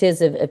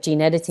challenges of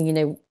gene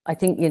editing, I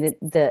think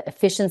the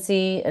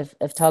efficiency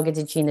of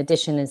targeted gene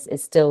addition is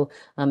still,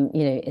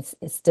 it's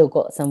still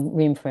got some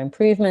room for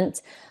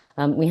improvement.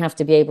 We have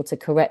to be able to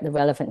correct the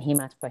relevant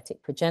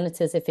hematopoietic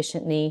progenitors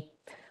efficiently.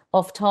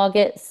 Off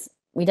targets,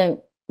 we don't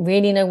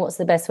really know what's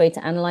the best way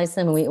to analyze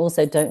them, and we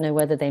also don't know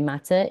whether they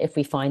matter if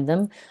we find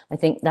them. I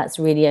think that's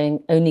really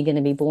only going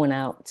to be borne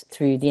out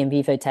through the in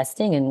vivo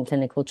testing and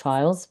clinical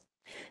trials.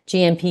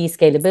 GMP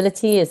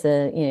scalability is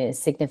a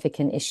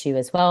significant issue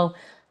as well,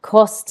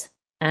 cost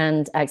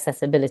and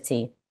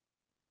accessibility.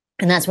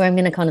 And that's where I'm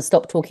going to kind of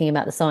stop talking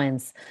about the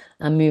science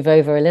and move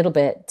over a little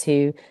bit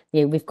to,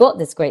 we've got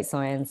this great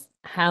science.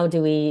 How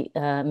do we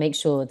make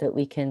sure that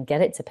we can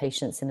get it to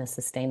patients in a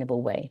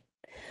sustainable way?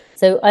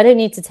 So I don't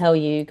need to tell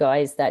you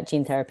guys that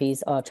gene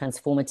therapies are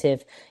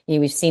transformative.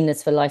 We've seen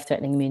this for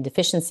life-threatening immune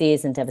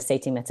deficiencies and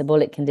devastating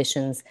metabolic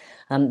conditions.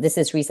 This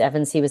is Rhys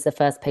Evans. He was the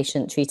first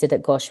patient treated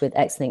at Gosh with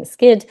X-linked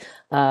SCID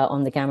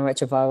on the gamma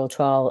retroviral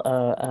trial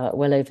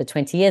well over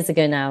 20 years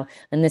ago now.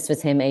 And this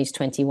was him, age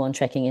 21,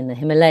 trekking in the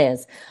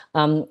Himalayas.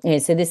 So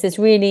this is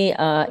really,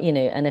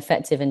 an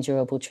effective and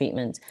durable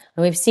treatment.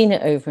 And we've seen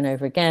it over and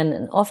over again,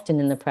 and often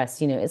in the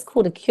press, it's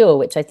called a cure,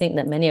 which I think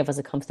that many of us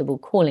are comfortable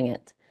calling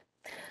it.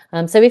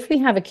 So if we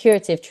have a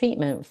curative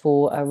treatment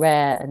for a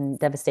rare and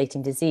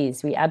devastating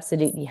disease, we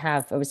absolutely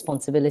have a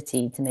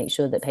responsibility to make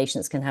sure that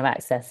patients can have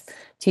access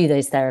to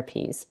those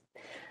therapies.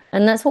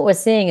 And that's what we're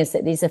seeing, is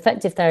that these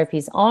effective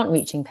therapies aren't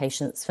reaching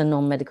patients for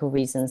non-medical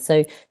reasons.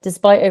 So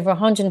despite over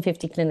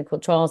 150 clinical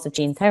trials of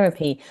gene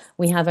therapy,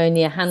 we have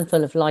only a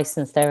handful of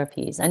licensed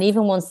therapies. And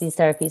even once these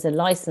therapies are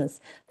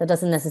licensed, that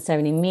doesn't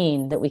necessarily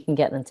mean that we can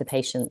get them to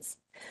patients.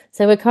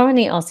 So we're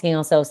currently asking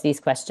ourselves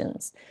these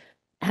questions.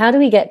 how do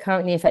we get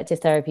currently effective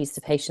therapies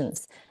to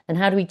patients? And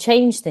how do we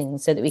change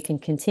things so that we can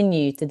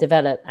continue to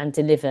develop and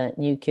deliver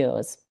new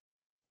cures?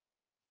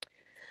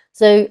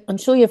 So I'm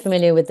sure you're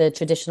familiar with the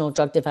traditional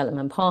drug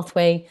development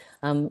pathway.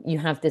 You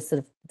have this sort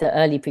of the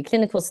early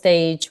preclinical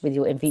stage with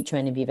your in vitro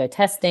and in vivo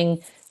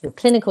testing, your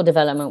clinical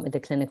development with the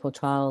clinical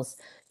trials,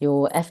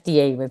 your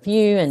FDA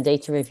review and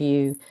data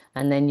review,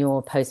 and then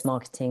your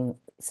post-marketing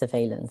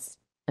surveillance.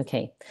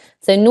 Okay,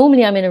 so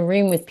normally I'm in a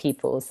room with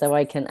people, so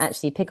I can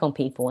actually pick on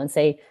people and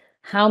say,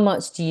 how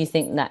much do you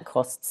think that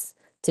costs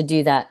to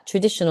do that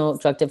traditional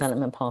drug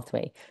development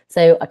pathway?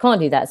 So I can't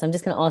do that. So I'm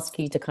just going to ask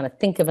you to kind of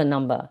think of a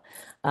number.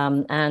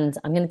 And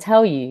I'm going to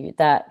tell you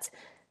that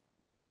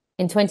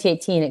in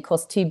 2018, it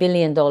cost $2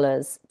 billion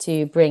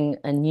to bring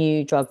a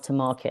new drug to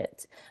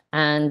market,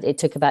 and it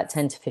took about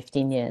 10 to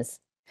 15 years.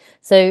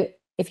 So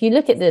if you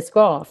look at this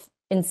graph,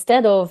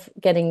 instead of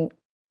getting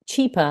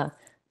cheaper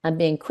and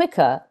being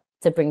quicker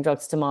to bring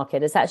drugs to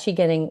market, it's actually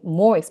getting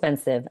more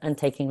expensive and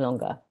taking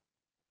longer.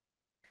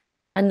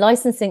 And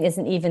licensing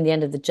isn't even the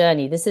end of the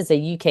journey. This is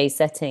a UK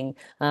setting,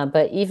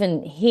 but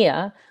even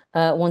here,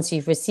 once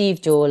you've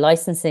received your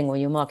licensing or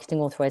your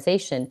marketing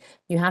authorization,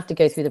 you have to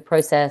go through the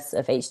process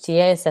of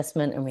HTA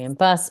assessment and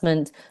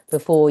reimbursement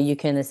before you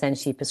can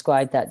essentially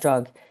prescribe that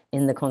drug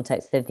in the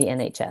context of the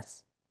NHS.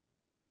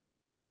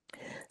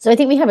 So I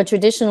think we have a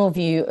traditional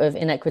view of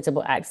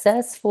inequitable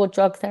access for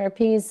drug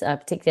therapies,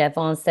 particularly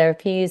advanced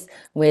therapies,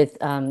 with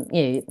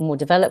more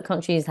developed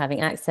countries having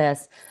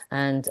access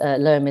and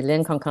lower middle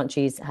income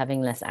countries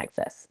having less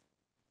access.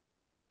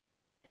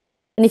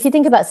 And if you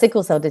think about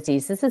sickle cell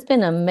disease, this has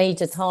been a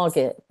major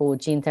target for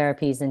gene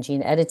therapies and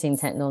gene editing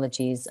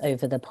technologies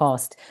over the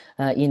past,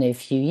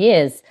 few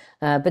years.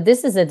 But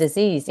this is a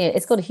disease,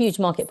 it's got a huge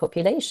market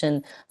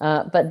population,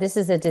 but this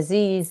is a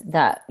disease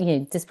that,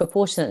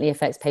 disproportionately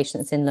affects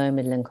patients in low and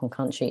middle income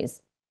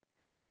countries.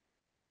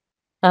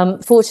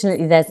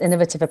 Fortunately, there's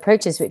innovative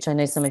approaches, which I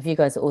know some of you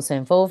guys are also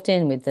involved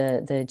in with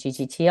the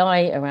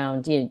GGTI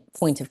around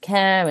point of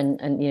care. And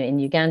in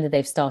Uganda,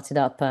 they've started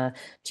up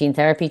gene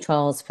therapy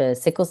trials for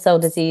sickle cell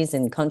disease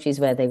in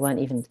countries where they weren't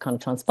even kind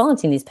of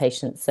transplanting these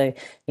patients. So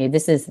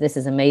this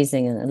is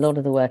amazing. And a lot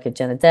of the work of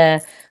Jenna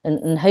Dare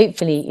and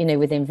hopefully,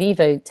 with in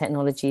vivo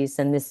technologies,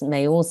 and this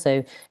may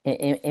also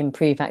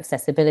improve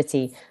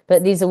accessibility.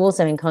 But these are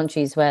also in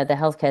countries where the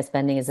healthcare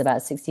spending is about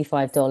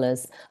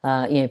 $65,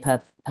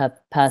 per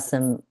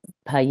person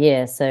per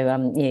year.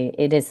 So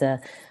it is a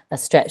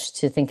stretch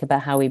to think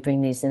about how we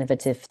bring these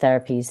innovative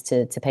therapies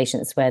to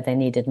patients where they're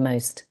needed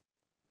most.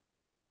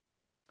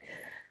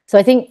 So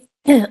I think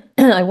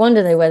I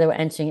wonder though whether we're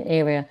entering an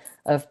area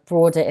of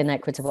broader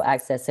inequitable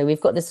access. So we've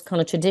got this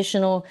kind of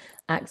traditional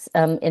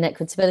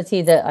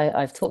inequitability that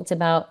I've talked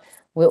about.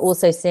 We're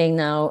also seeing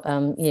now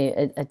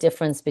a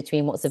difference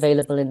between what's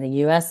available in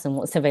the US and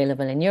what's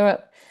available in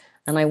Europe.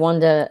 And I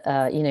wonder,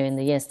 in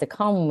the years to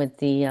come with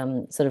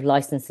the sort of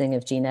licensing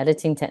of gene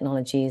editing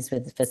technologies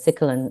for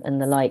sickle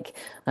and the like,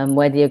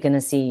 whether you're going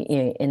to see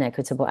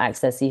inequitable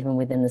access even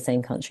within the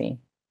same country.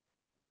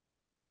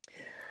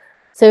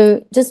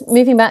 So just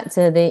moving back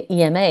to the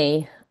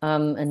EMA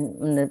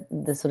and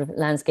the sort of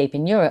landscape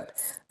in Europe,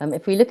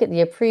 if we look at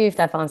the approved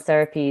advanced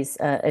therapies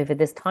over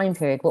this time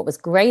period, what was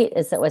great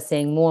is that we're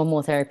seeing more and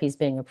more therapies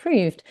being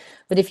approved.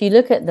 But if you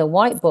look at the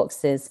white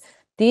boxes,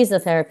 these are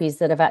therapies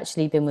that have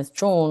actually been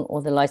withdrawn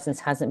or the license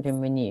hasn't been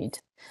renewed.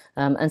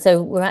 And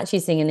so we're actually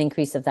seeing an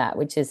increase of that,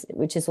 which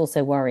is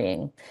also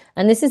worrying.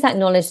 And this is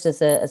acknowledged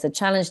as a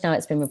challenge now.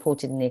 It's been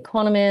reported in The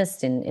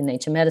Economist, in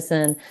Nature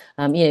Medicine,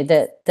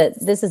 that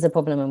this is a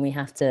problem and we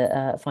have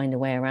to find a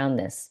way around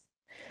this.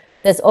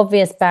 There's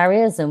obvious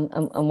barriers, and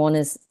one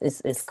is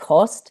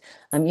cost.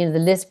 The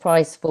list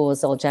price for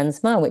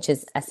Zolgensma, which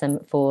is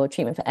for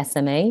treatment for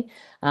SMA,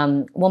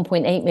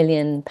 1.8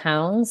 million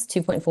pounds,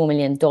 $2.4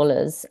 million, and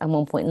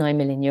 1.9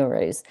 million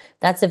euros.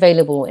 That's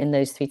available in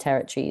those three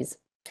territories.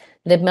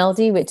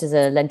 Libmeldy, which is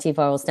a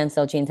lentiviral stem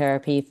cell gene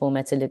therapy for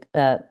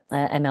MLD,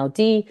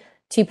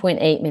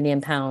 2.8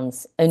 million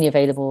pounds, only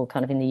available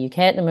kind of in the UK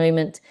at the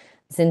moment.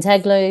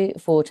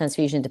 Zynteglo for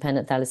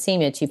transfusion-dependent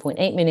thalassemia,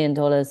 $2.8 million,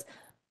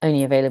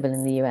 only available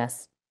in the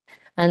US.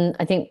 And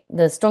I think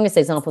the strongest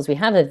examples we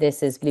have of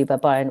this is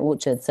Bluebird Bio and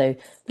Orchard. So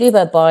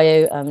Bluebird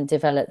Bio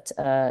developed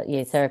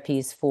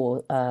therapies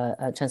for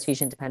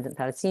transfusion-dependent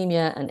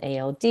thalassemia and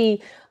ALD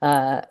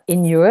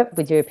in Europe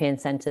with European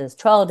centres,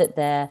 trialled it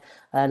there,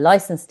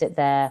 licensed it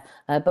there,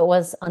 but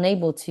was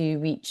unable to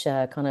reach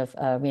kind of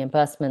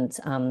reimbursement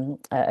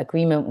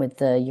agreement with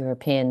the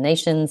European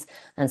nations,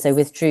 and so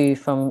withdrew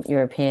from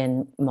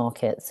European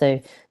market.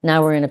 So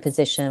now we're in a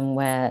position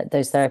where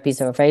those therapies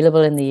are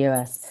available in the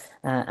US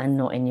and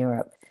not in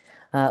Europe.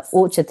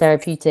 Orchard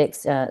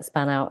Therapeutics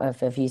span out of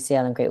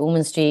UCL and Great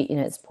Ormond Street.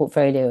 Its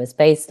portfolio is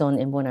based on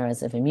inborn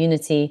errors of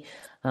immunity.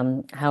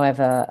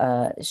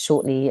 However,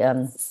 shortly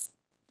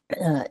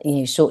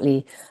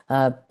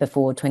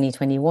before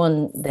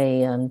 2021,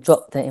 they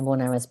dropped the inborn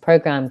errors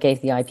program,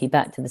 gave the IP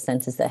back to the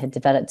centres that had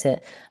developed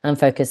it, and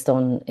focused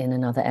on in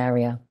another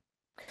area.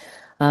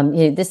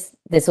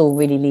 This all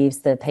really leaves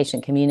the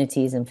patient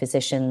communities and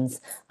physicians,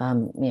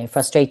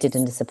 frustrated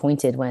and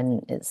disappointed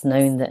when it's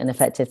known that an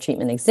effective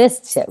treatment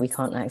exists, yet we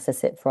can't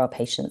access it for our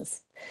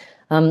patients.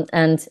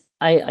 And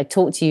I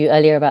talked to you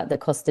earlier about the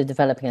cost of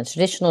developing a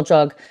traditional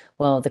drug.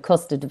 Well, the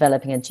cost of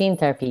developing a gene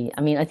therapy,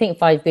 I mean, I think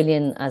 5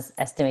 billion as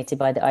estimated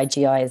by the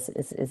IGI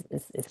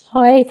is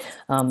high,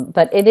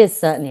 but it is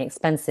certainly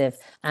expensive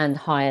and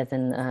higher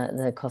than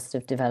the cost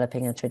of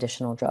developing a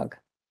traditional drug.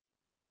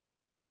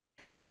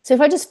 So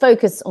if I just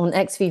focus on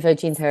ex vivo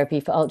gene therapy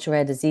for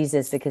ultra-rare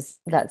diseases, because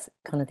that's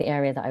kind of the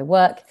area that I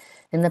work,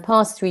 in the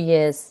past 3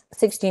 years,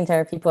 6 gene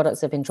therapy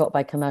products have been dropped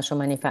by commercial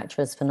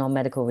manufacturers for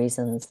non-medical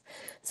reasons.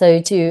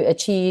 So to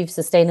achieve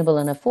sustainable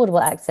and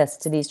affordable access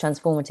to these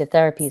transformative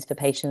therapies for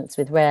patients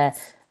with rare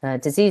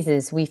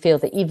diseases, we feel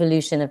the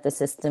evolution of the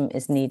system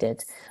is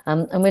needed.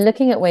 And we're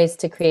looking at ways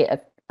to create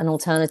an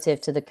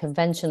alternative to the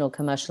conventional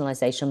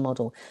commercialization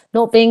model,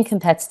 not being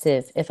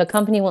competitive. If a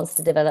company wants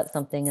to develop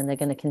something and they're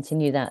going to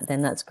continue that,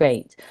 then that's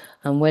great.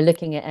 We're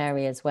looking at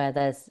areas where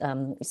there's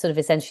sort of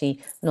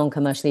essentially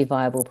non-commercially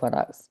viable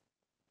products.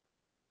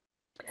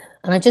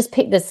 And I just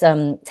picked this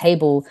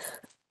table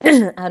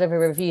out of a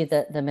review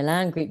that the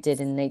Milan group did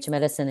in Nature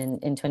Medicine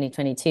in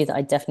 2022 that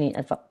I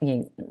definitely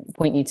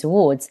point you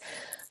towards.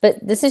 But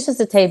this is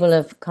just a table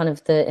of kind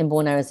of the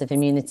inborn errors of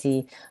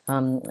immunity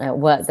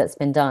work that's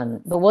been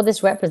done. But what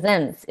this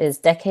represents is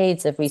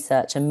decades of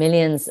research and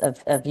millions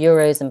of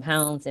euros and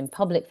pounds in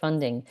public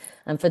funding.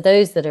 And for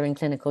those that are in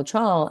clinical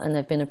trial and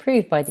have been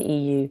approved by the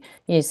EU,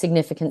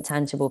 significant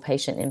tangible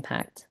patient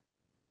impact.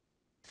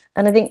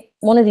 And I think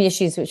one of the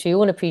issues which we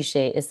all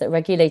appreciate is that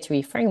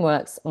regulatory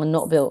frameworks are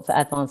not built for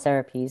advanced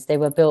therapies. They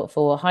were built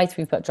for high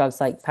throughput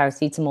drugs like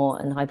paracetamol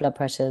and high blood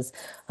pressures,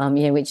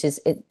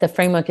 the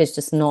framework is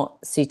just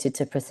not suited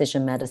to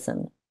precision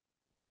medicine.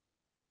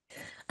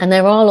 And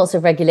there are lots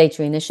of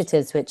regulatory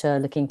initiatives which are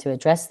looking to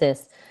address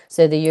this.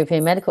 So the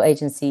European Medical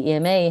Agency,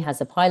 EMA, has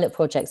a pilot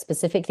project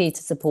specifically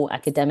to support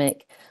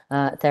academic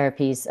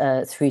therapies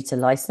through to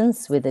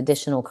license with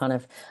additional kind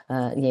of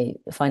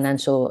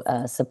financial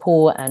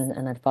support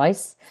and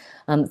advice.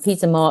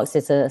 Peter Marks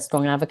is a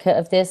strong advocate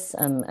of this,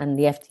 and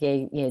the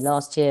FDA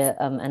last year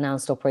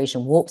announced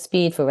Operation Warp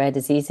Speed for rare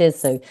diseases.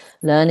 So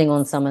learning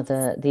on some of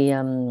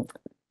the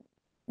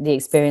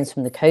experience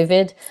from the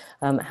COVID,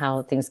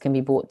 how things can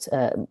be brought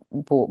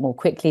more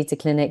quickly to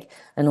clinic,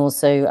 and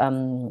also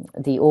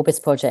the Orbis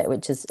project,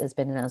 which has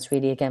been announced,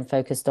 really again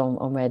focused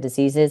on rare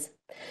diseases.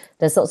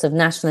 There's lots of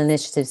national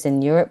initiatives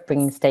in Europe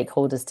bringing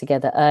stakeholders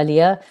together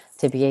earlier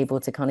to be able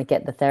to kind of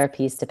get the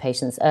therapies to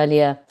patients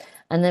earlier.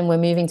 And then we're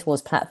moving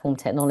towards platform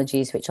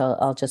technologies, which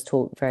I'll just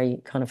talk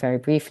very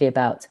briefly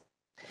about.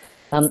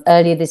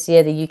 Earlier this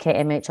year, the UK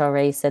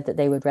MHRA said that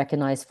they would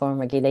recognise foreign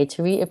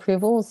regulatory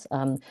approvals,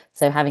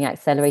 so having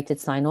accelerated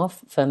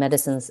sign-off for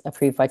medicines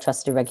approved by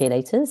trusted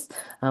regulators,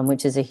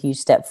 which is a huge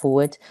step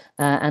forward,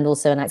 and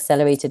also an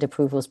accelerated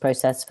approvals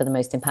process for the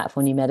most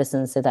impactful new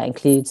medicines, so that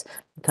includes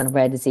kind of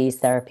rare disease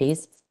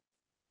therapies.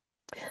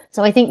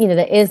 So I think,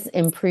 there is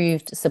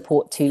improved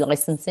support to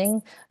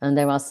licensing, and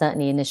there are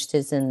certainly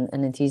initiatives and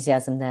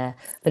enthusiasm there,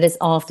 but it's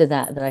after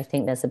that I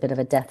think there's a bit of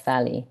a death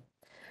valley.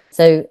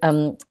 So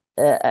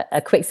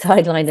a quick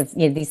sideline of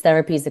these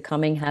therapies are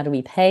coming. How do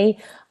we pay?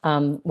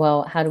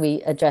 Well, how do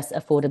we address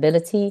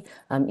affordability?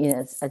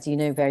 As you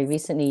know, very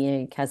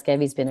recently,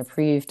 Casgevy's been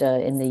approved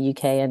in the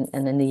UK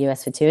and in the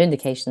US for 2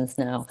 indications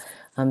now.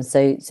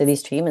 So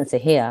these treatments are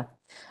here.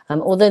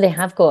 Although they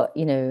have got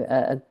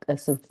a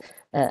sort of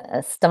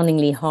a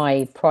stunningly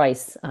high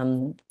price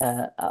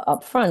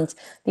up front,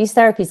 these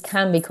therapies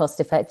can be cost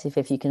effective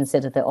if you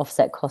consider the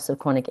offset costs of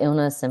chronic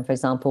illness and, for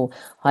example,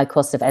 high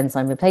cost of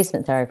enzyme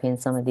replacement therapy in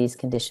some of these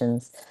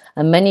conditions.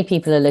 And many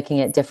people are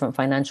looking at different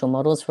financial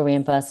models for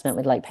reimbursement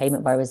with like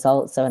payment by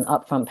results, so an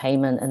upfront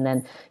payment and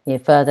then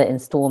further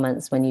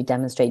installments when you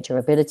demonstrate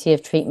durability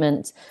of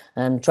treatment,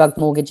 drug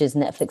mortgages,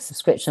 Netflix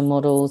subscription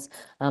models.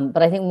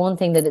 But I think one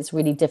thing that it's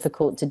really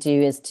difficult to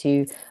do is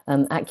to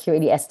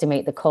accurately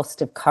estimate the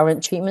cost of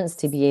current treatments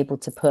to be able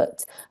to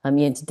put,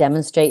 to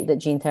demonstrate that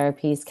gene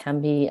therapies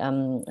can be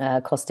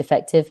cost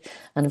effective.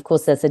 And of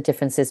course, there's the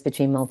differences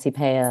between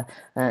multi-payer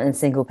and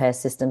single payer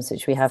systems,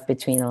 which we have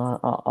between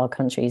our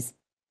countries.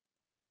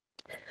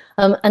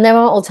 And there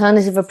are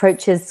alternative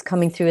approaches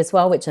coming through as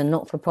well, which are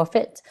not for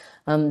profit.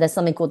 There's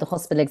something called the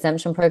Hospital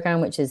Exemption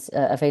Program, which is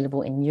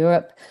available in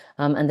Europe.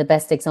 And the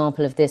best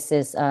example of this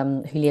is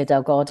Julio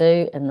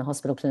Delgado in the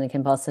hospital clinic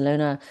in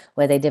Barcelona,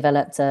 where they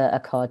developed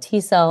a CAR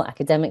T-cell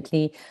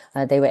academically.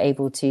 They were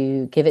able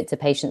to give it to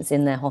patients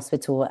in their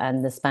hospital,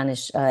 and the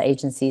Spanish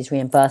agencies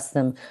reimbursed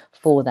them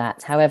for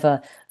that.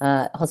 However,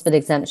 hospital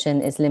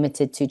exemption is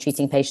limited to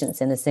treating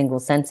patients in a single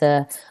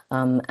center.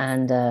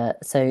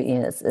 So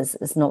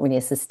it's not really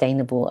a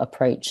sustainable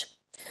approach.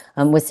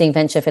 We're seeing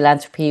venture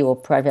philanthropy or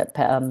private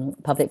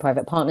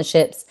public-private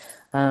partnerships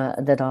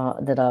that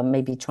are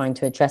maybe trying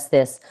to address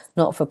this.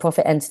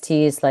 Not-for-profit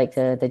entities like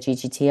the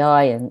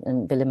GGTI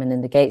and Bill and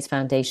Melinda Gates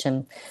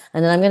Foundation.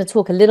 And then I'm going to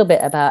talk a little bit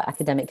about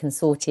academic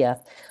consortia.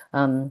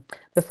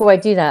 Before I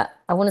do that,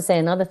 I want to say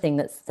another thing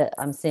that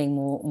I'm seeing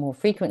more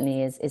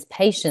frequently is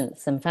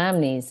patients and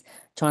families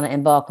trying to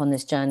embark on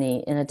this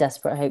journey in a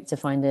desperate hope to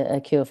find a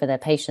cure for their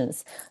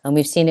patients. And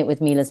we've seen it with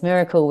Mila's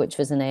Miracle, which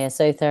was an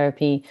ASO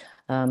therapy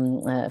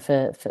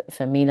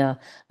for Mila,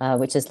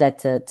 which has led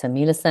to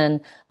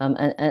Milacen.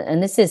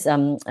 And this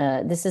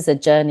is a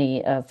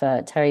journey of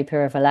Terry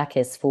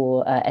Pirovalakis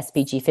for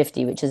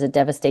SPG50, which is a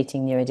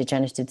devastating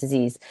neurodegenerative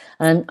disease.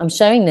 And I'm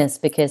showing this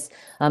because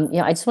I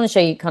just want to show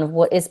you kind of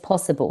what is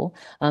possible.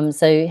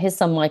 So his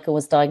son Michael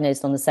was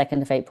diagnosed on the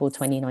 2nd of April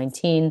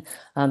 2019.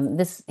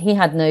 He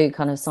had no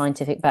kind of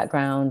scientific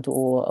background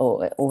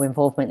or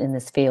involvement in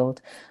this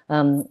field.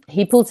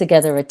 He pulled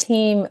together a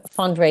team,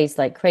 fundraised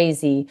like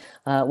crazy,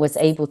 was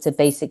able to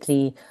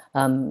basically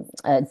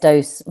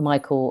dose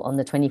Michael on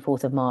the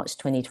 24th of March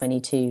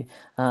 2022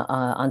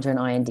 under an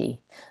IND.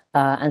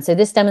 And so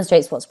this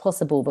demonstrates what's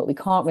possible, but we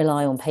can't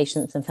rely on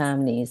patients and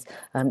families,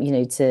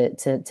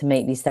 to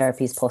make these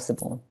therapies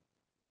possible.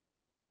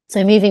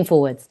 So moving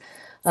forwards,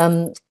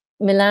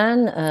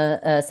 Milan,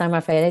 San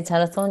Raffaele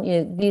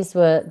Telethon, these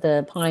were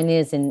the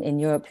pioneers in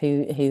Europe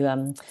who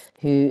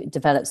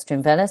developed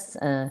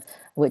Strimvelis,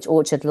 which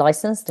Orchard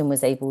licensed and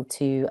was able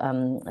to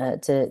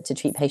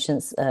treat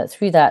patients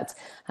through that.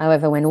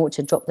 However, when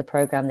Orchard dropped the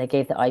program, they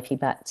gave the IP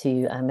back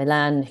to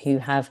Milan, who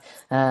have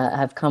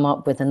come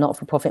up with a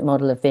not-for-profit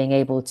model of being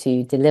able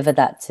to deliver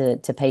that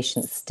to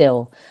patients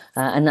still.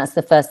 And that's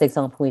the first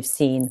example we've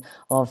seen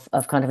of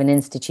kind of an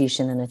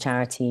institution and a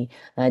charity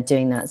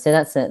doing that. So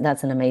that's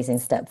an amazing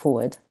step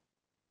forward.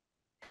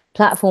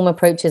 Platform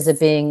approaches are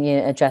being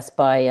addressed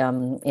by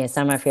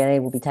San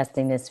Raffaele will be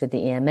testing this with the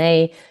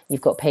EMA.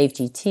 You've got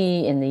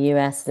PAVE-GT in the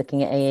US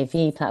looking at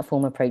AAV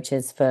platform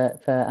approaches for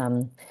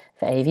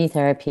AAV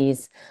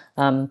therapies.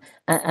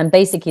 And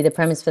basically the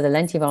premise for the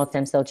lentiviral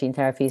stem cell gene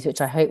therapies,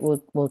 which I hope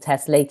we'll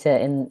test later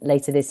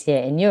this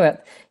year in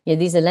Europe,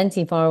 these are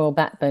lentiviral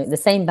backbone, the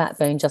same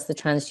backbone, just the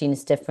transgene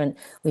is different.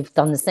 We've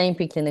done the same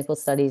preclinical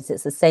studies.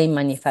 It's the same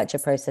manufacture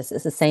process.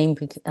 It's the same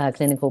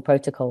clinical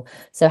protocol.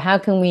 So how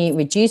can we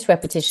reduce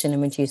repetition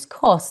and reduce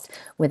cost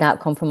without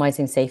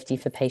compromising safety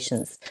for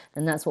patients?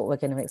 And that's what we're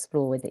going to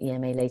explore with the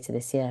EMA later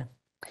this year.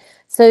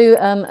 So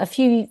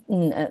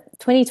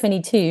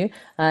 2022,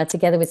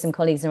 together with some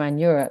colleagues around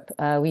Europe,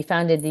 we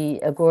founded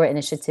the Agora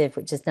Initiative,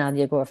 which is now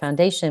the Agora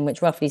Foundation,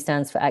 which roughly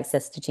stands for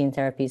Access to Gene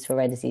Therapies for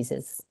Rare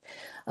Diseases.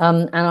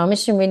 And our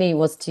mission really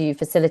was to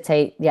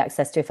facilitate the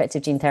access to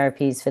effective gene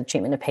therapies for the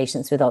treatment of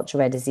patients with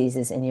ultra-rare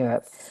diseases in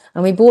Europe.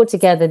 And we brought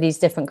together these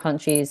different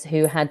countries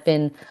who had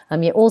been,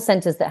 all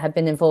centers that had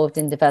been involved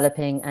in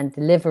developing and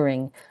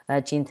delivering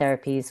gene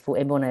therapies for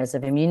inborn errors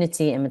of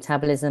immunity and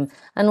metabolism,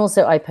 and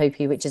also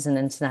IPOPI, which is an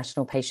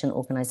international patient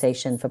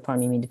organization for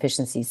primary immune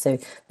deficiencies. So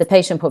the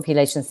patient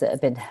populations that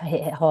have been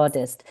hit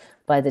hardest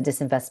by the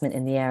disinvestment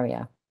in the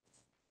area.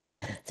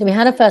 So we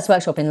had a first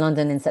workshop in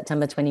London in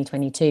September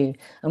 2022,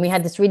 and we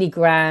had this really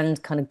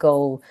grand kind of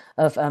goal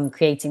of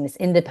creating this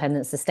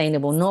independent,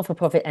 sustainable,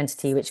 not-for-profit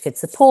entity which could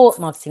support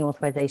marketing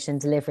authorization,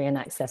 delivery, and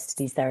access to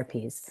these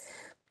therapies.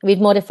 We've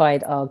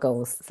modified our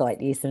goals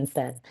slightly since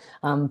then,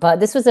 but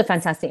this was a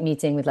fantastic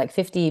meeting with like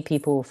 50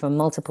 people from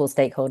multiple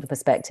stakeholder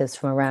perspectives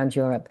from around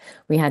Europe.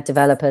 We had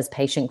developers,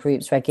 patient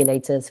groups,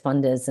 regulators,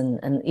 funders,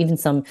 and even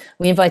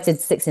we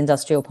invited 6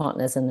 industrial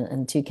partners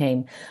and 2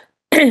 came.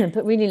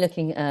 But really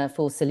looking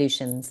for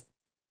solutions.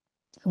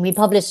 We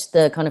published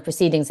the kind of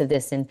proceedings of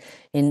this in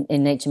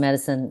Nature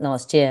Medicine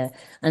last year,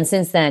 and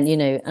since then,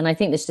 and I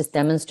think this just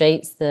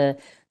demonstrates the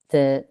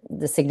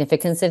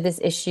significance of this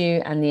issue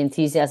and the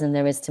enthusiasm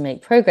there is to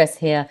make progress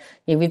here.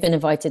 We've been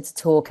invited to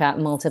talk at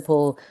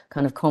multiple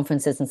kind of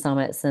conferences and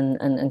summits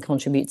and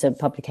contribute to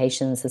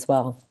publications as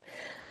well.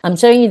 I'm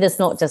showing you this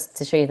not just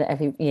to show you that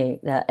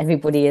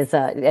everybody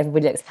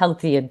looks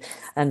healthy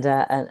and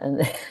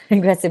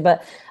aggressive,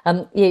 but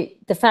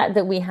the fact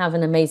that we have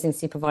an amazing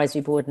supervisory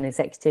board and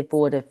executive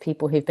board of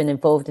people who've been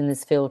involved in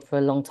this field for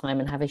a long time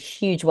and have a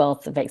huge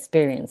wealth of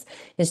experience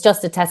is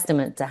just a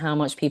testament to how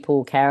much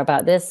people care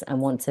about this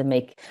and want to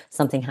make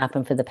something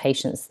happen for the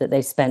patients that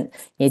they've spent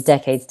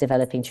decades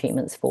developing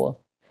treatments for.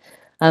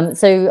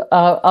 So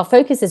our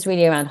focus is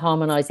really around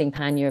harmonizing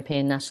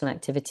pan-European national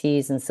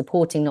activities and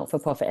supporting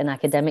not-for-profit and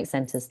academic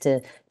centers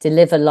to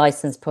deliver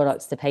licensed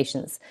products to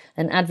patients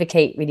and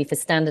advocate really for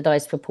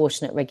standardized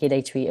proportionate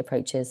regulatory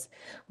approaches.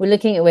 We're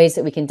looking at ways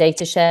that we can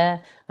data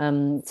share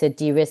to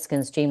de-risk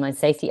and streamline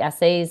safety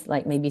assays,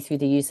 like maybe through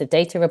the use of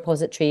data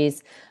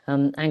repositories,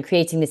 and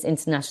creating this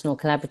international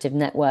collaborative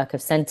network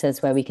of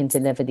centers where we can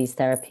deliver these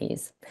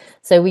therapies.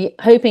 So we're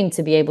hoping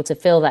to be able to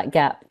fill that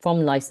gap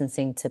from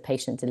licensing to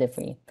patient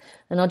delivery.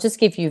 And I'll just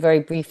give you very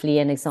briefly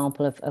an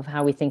example of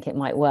how we think it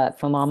might work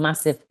from our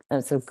massive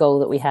sort of goal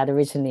that we had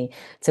originally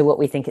to what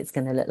we think it's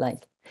going to look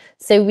like.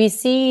 So we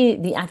see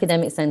the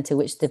academic center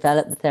which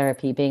developed the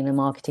therapy being the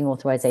marketing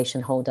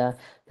authorization holder,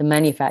 the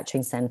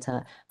manufacturing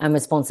center, and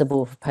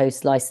responsible for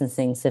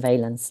post-licensing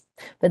surveillance.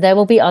 But there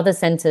will be other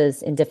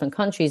centers in different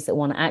countries that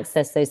want to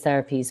access those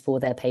therapies for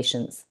their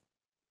patients.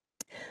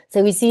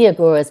 So we see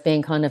Agora as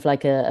being kind of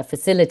like a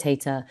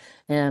facilitator,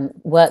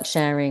 work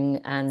sharing,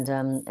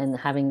 and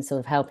having sort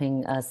of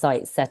helping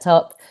sites set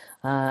up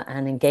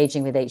and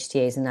engaging with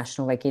HTAs and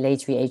national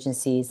regulatory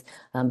agencies.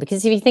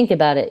 Because if you think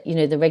about it, you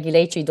know, the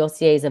regulatory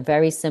dossiers are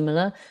very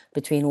similar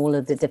between all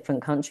of the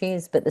different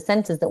countries, but the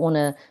centers that want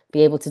to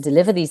be able to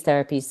deliver these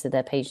therapies to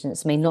their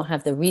patients may not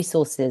have the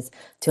resources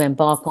to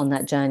embark on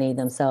that journey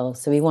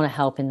themselves. So we want to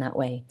help in that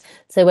way.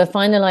 So we're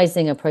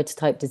finalizing a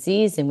prototype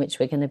disease in which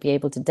we're going to be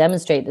able to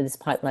demonstrate that this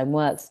pipeline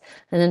works.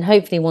 And then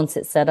hopefully once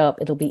it's set up,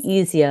 it'll be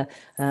easier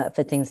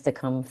for things to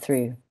come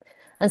through.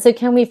 And so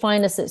can we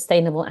find a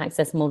sustainable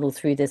access model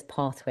through this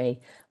pathway?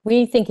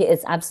 We think it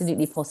is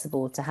absolutely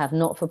possible to have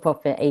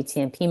not-for-profit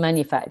ATMP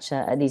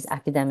manufacture at these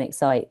academic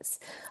sites.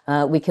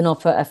 We can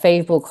offer a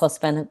favorable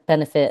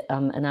cost-benefit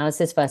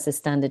analysis versus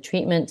standard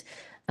treatment.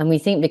 And we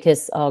think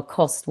because our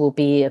cost will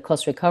be a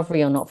cost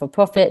recovery or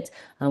not-for-profit,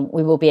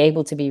 we will be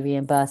able to be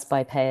reimbursed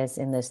by payers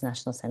in those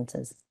national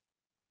centers.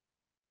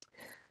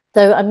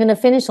 So I'm going to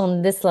finish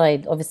on this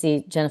slide.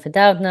 Obviously, Jennifer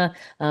Doudna,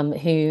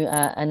 who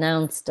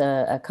announced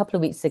a couple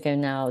of weeks ago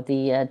now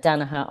the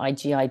Danaher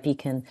IGI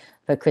beacon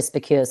for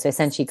CRISPR cures, so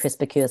essentially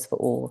CRISPR cures for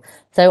all.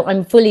 So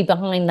I'm fully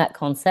behind that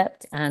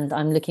concept, and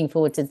I'm looking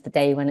forward to the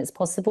day when it's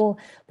possible.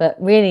 But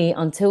really,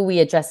 until we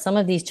address some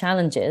of these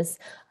challenges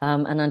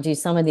and undo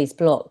some of these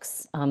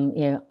blocks, you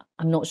know,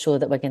 I'm not sure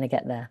that we're going to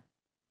get there.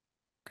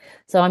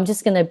 So I'm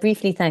just going to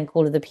briefly thank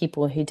all of the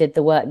people who did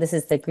the work. This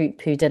is the group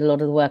who did a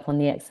lot of the work on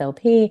the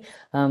XLP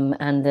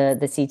and the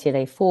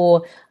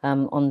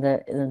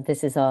CTLA4.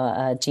 This is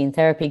our gene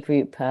therapy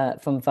group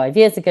from 5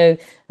 years ago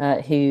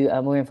who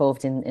were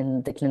involved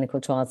in the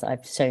clinical trials that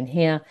I've shown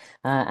here,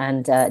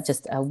 and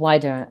just a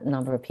wider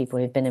number of people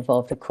who've been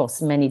involved across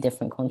many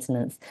different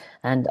continents,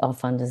 and our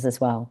funders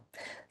as well.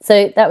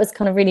 So that was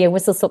kind of really a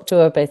whistle-stop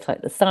tour of both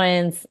like the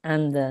science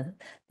and the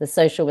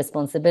social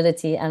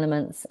responsibility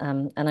elements.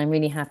 And I'm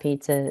really happy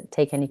to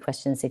take any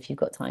questions if you've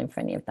got time for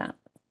any of that.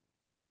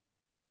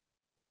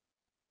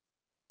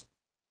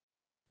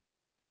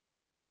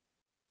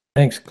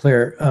 Thanks,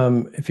 Claire.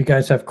 If you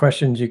guys have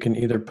questions, you can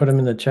either put them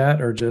in the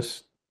chat or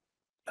just...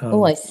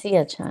 oh, I see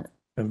a chat.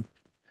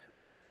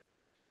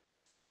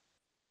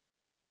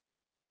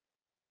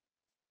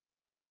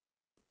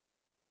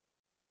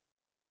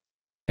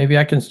 Maybe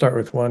I can start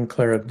with one,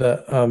 Claire.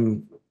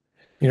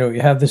 You know,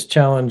 you have this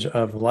challenge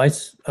of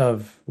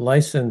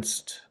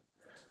licensed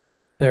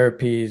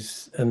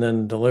therapies and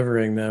then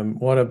delivering them.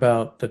 What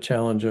about the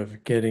challenge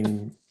of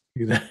getting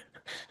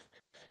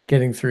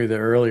through the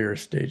earlier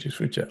stages,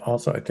 which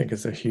also I think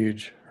is a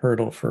huge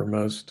hurdle for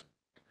most?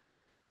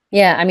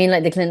 Yeah, I mean,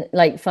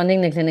 like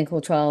funding the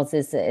clinical trials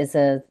is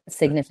a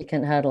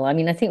significant hurdle. I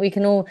mean, I think we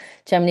can all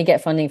generally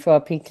get funding for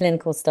our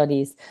preclinical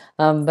studies,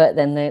 but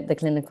then the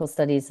clinical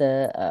studies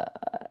are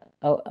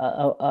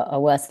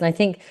worse. And I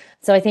think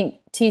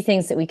two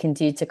things that we can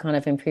do to kind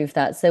of improve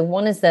that. So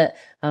one is that,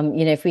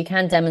 you know, if we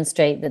can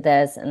demonstrate that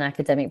there's an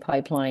academic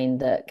pipeline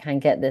that can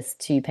get this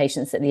to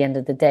patients at the end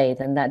of the day,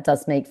 then that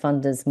does make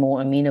funders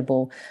more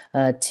amenable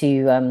to,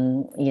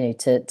 you know,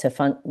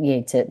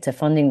 to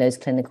funding those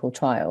clinical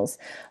trials.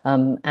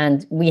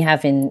 And we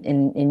have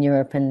in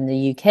Europe and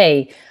the UK,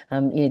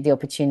 you know, the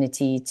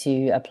opportunity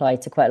to apply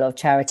to quite a lot of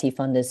charity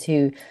funders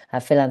who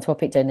have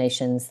philanthropic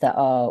donations that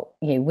are,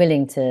 you know,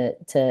 willing to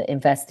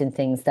invest in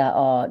things that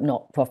are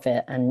not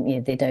profit and, you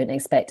know, they don't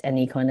expect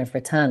any kind of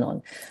return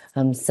on.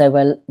 So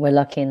we're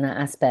lucky in that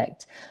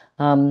aspect.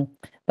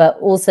 But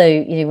also,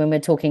 you know, when we're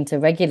talking to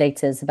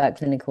regulators about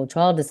clinical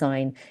trial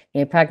design,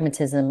 you know,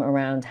 pragmatism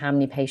around how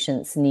many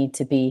patients need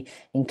to be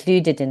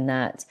included in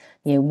that,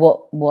 you know,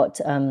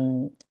 what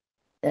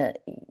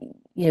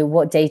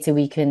data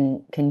we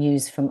can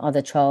use from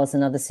other trials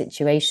and other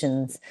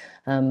situations,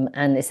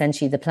 and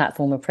essentially the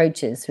platform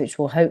approaches, which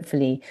will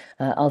hopefully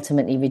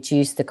ultimately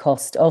reduce the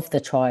cost of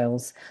the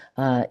trials,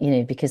 you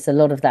know, because a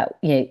lot of that,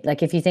 you know,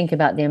 like if you think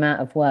about the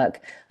amount of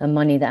work and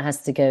money that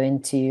has to go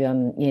into, you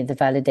know, the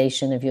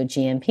validation of your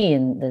GMP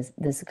and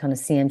there's kind of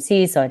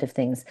CMC side of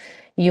things,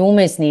 you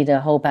almost need a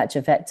whole batch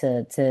of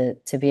vector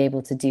to be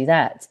able to do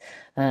that.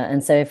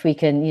 And so if we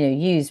can, you know,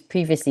 use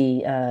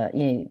previously, you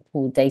know,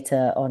 pulled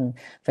data on,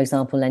 for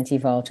example,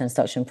 lentiviral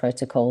transduction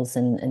protocols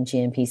and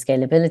GMP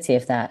scalability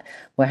of that,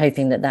 we're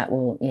hoping that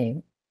will, you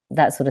know,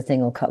 that sort of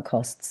thing will cut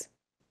costs.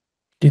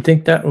 Do you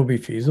think that will be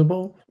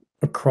feasible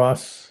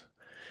across?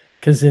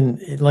 Because in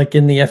the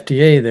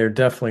FDA, they're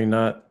definitely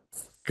not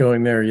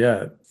going there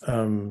yet.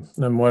 I'm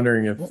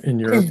wondering if in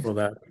Europe will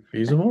that be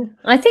feasible?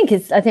 I think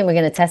we're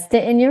going to test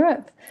it in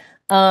Europe,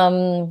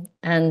 and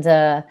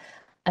I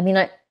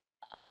mean,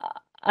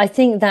 I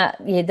think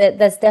that, yeah,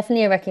 there's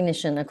definitely a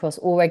recognition across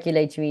all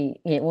regulatory,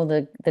 you know, all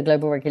the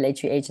global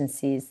regulatory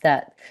agencies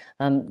that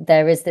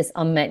there is this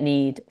unmet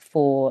need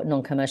for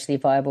non-commercially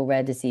viable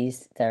rare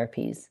disease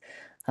therapies.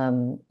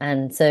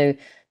 And so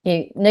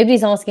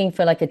nobody's asking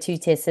for like a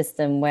two-tier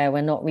system where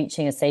we're not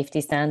reaching a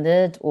safety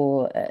standard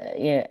or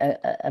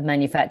a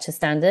manufacturer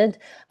standard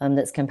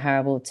that's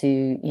comparable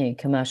to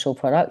commercial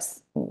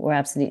products. We're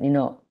absolutely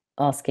not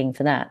asking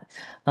for that,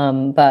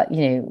 but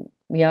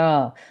we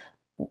are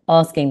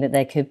asking that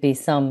there could be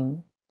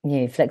some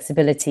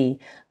flexibility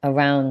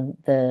around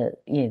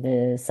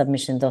the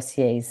submission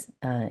dossiers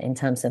in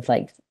terms of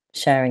like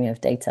sharing of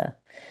data.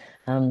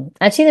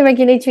 Actually, the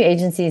regulatory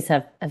agencies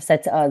have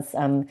said to us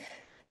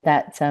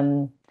that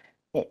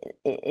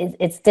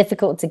it's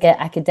difficult to get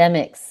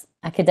academic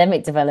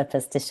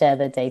developers to share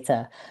their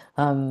data.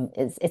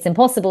 It's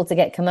impossible to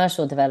get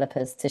commercial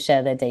developers to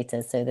share their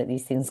data so that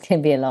these things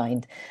can be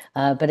aligned.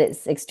 But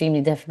it's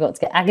extremely difficult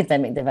to get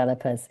academic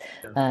developers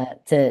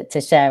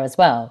to share as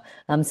well.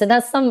 So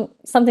that's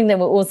something that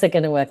we're also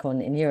going to work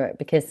on in Europe,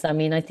 because I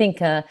mean, I think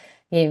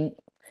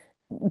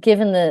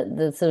given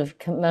the sort of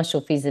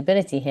commercial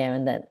feasibility here,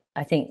 and that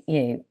I think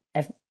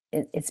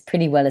it's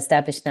pretty well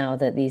established now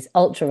that these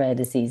ultra rare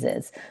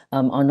diseases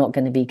are not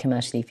going to be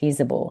commercially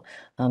feasible.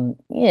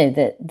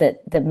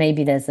 That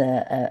maybe there's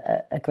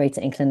a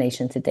greater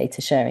inclination to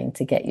data sharing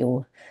to get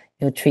your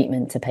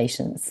treatment to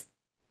patients.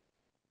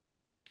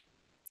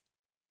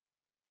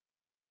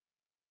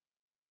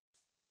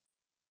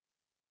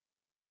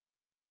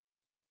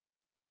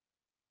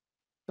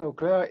 So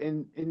Claire,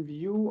 in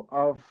view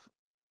of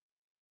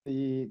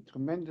the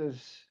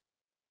tremendous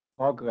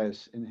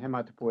progress in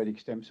hematopoietic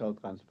stem cell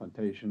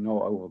transplantation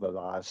over the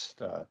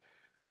last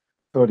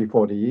 30,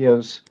 40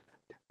 years,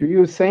 do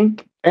you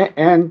think,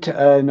 and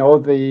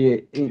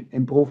the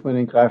improvement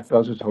in graft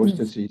versus host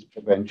disease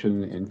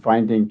prevention, in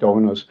finding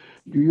donors,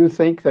 do you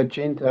think that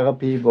gene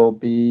therapy will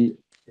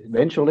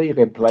eventually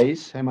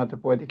replace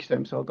hematopoietic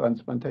stem cell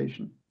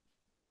transplantation?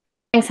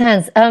 Thanks,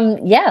 Hans.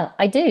 Yeah,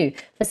 I do,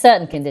 for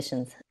certain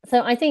conditions.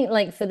 So I think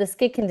like for the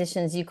SCID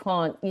conditions, you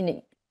can't,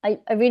 I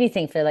really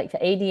think for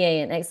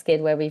ADA and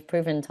XSCID, where we've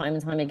proven time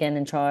and time again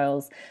in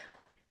trials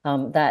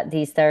that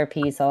these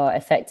therapies are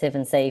effective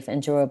and safe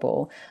and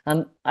durable.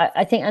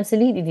 I think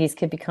absolutely these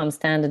could become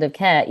standard of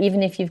care,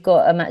 even if you've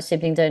got a matched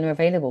sibling donor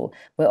available.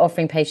 We're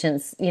offering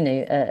patients,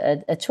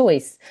 a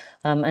choice,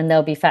 and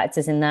there'll be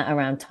factors in that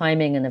around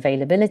timing and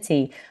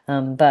availability.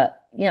 But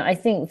I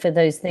think for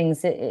those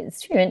things,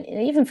 it's true. And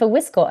even for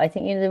Wiscott, I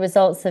think the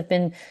results have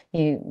been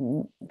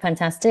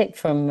fantastic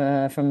from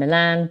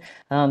Milan,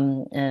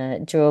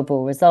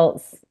 durable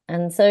results.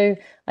 And so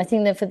I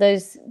think that for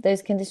those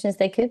conditions,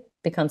 they could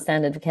become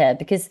standard of care,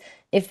 because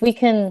if we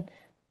can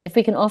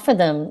offer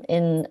them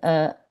in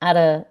at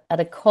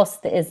a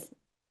cost that is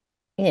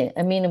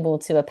amenable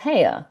to a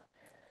payer,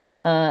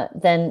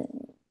 then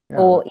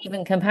or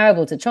even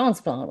comparable to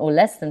transplant or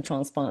less than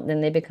transplant,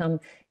 then they become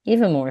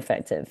even more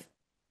effective,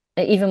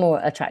 even more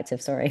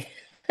attractive. Sorry.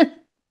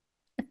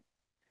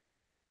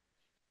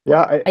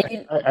 Yeah,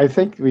 I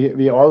think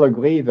we all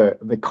agree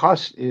that the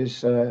cost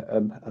is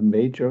a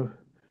major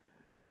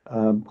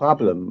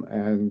problem,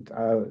 and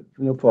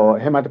for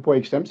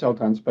hematopoietic stem cell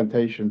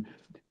transplantation,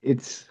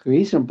 it's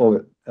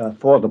reasonably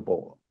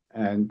affordable.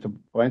 And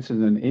for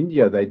instance, in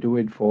India, they do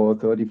it for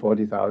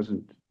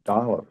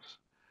 $30,000-$40,000.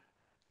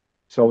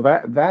 So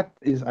that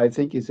is, I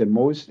think, is the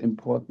most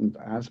important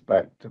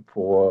aspect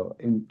for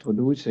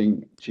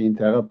introducing gene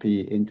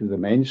therapy into the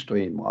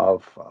mainstream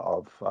of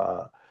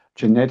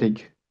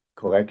genetic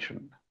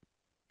correction.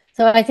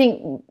 So I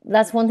think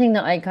that's one thing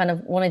that I kind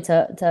of wanted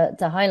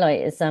to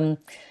highlight is, so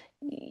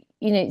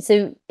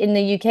in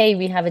the UK,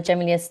 we have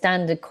generally a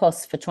standard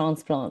cost for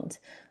transplant,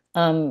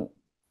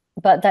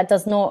 but that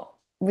does not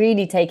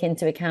really take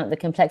into account the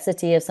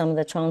complexity of some of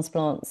the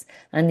transplants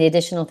and the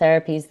additional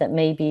therapies that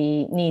may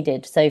be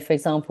needed. So, for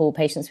example,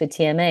 patients with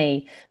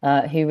TMA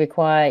who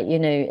require,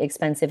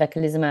 expensive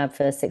eculizumab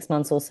for 6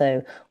 months or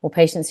so, or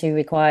patients who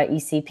require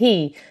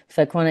ECP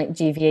for chronic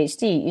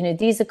GVHD.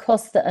 These are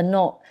costs that are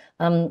not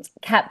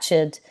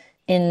captured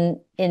in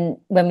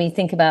when we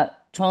think about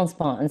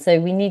transplant, and so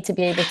we need to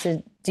be able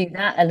to do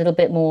that a little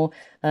bit more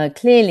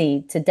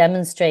clearly to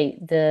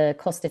demonstrate the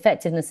cost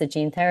effectiveness of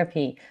gene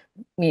therapy,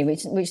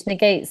 which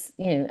negates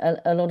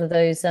a lot of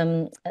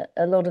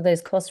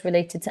those costs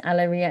related to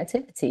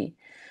alloreactivity.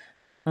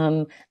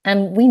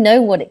 And we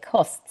know what it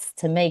costs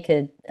to make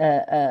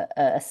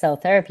a cell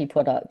therapy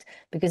product,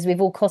 because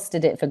we've all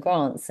costed it for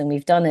grants, and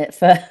we've done it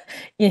for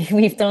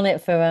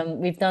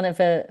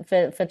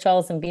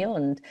trials and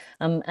beyond.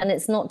 And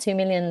it's not $2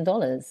 million.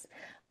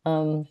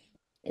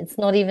 It's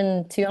not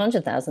even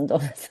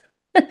 $200,000.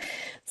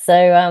 So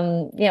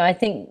I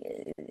think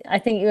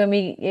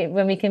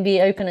when we can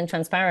be open and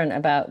transparent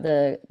about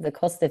the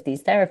cost of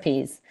these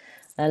therapies,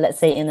 let's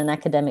say in an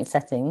academic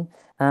setting,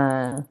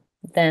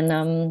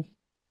 then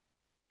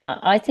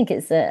I think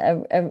it's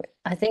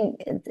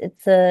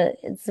a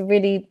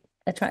really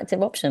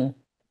attractive option.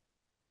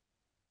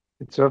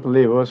 It's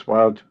certainly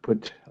worthwhile to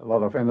put a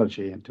lot of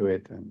energy into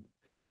it and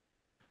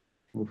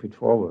move it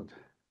forward.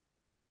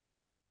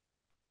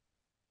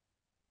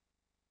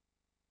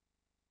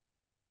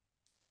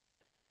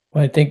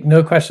 Well, I think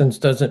no questions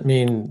doesn't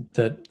mean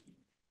that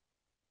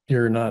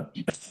you're not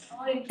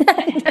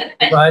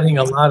providing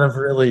a lot of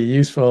really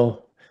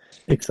useful,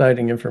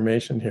 exciting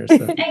information here.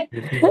 So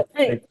if you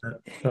take that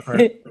to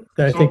heart,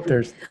 I think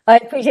there's. I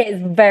appreciate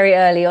it's very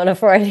early on a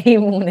Friday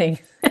morning.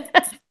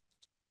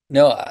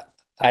 No,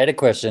 I had a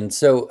question.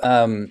 So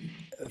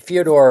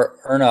Fyodor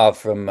Urnov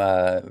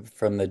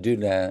from the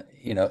Dudna,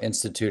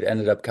 Institute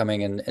ended up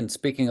coming and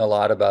speaking a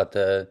lot about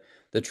the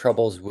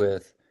troubles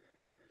with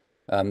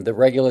the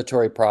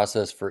regulatory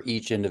process for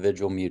each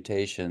individual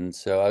mutation.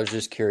 So I was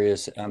just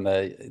curious on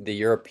the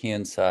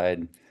European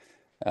side,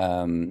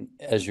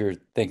 as you're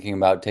thinking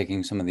about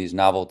taking some of these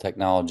novel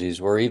technologies,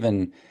 or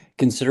even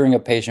considering a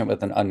patient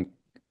with an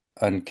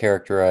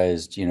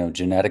uncharacterized,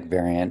 genetic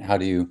variant, how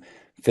do you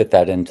fit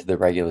that into the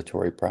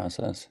regulatory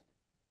process?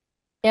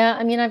 Yeah,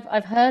 I mean,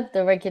 I've heard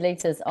the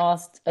regulators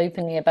asked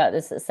openly about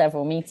this at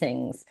several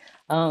meetings,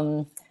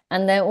 and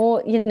they're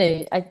all,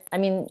 I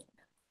mean,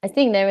 I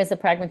think there is a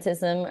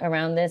pragmatism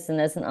around this, and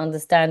there's an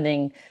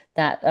understanding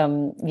that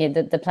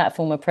the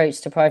platform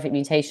approach to private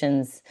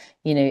mutations,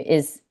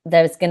 is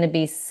there's going to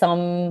be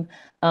some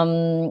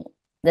kind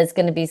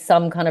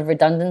of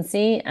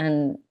redundancy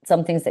and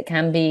some things that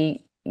can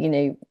be,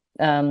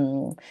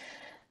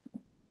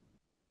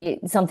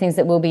 some things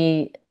that will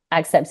be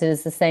accepted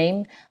as the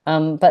same,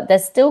 but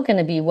there's still going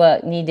to be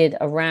work needed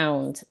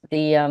around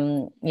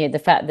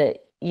the fact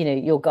that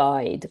your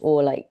guide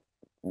or like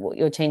what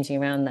you're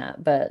changing around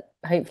that, but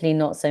hopefully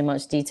not so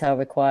much detail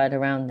required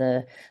around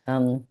the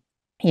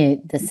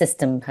the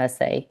system per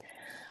se.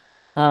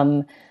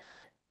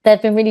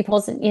 They've been really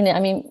positive. I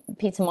mean,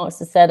 Peter Marks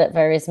has said at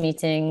various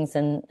meetings,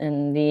 and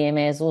the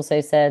EMA has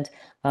also said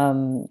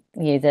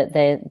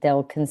that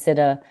they'll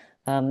consider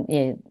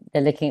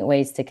they're looking at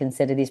ways to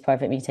consider these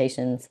private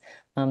mutations.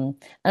 And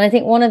I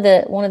think one of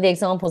the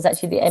examples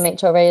actually the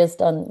MHRA has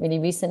done really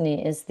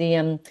recently is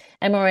the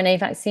mRNA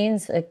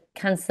vaccines,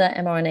 cancer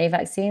mRNA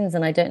vaccines.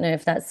 And I don't know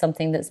if that's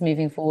something that's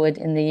moving forward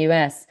in the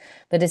US,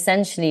 but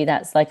essentially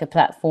that's like a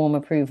platform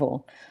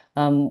approval,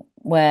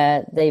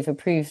 where they've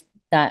approved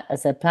that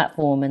as a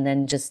platform and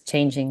then just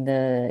changing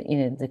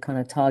the kind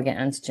of target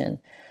antigen.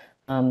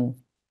 And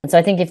so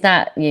I think if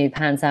that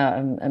pans out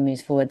and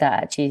moves forward,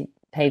 that actually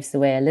paves the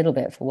way a little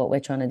bit for what we're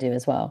trying to do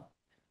as well.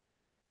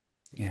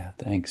 Yeah,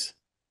 thanks.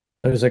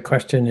 There's a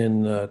question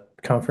in the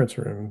conference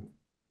room.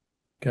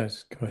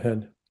 Guys, go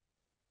ahead.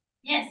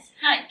 Yes.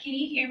 Hi, can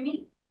you hear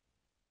me?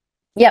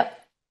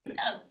 Yep.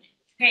 Oh,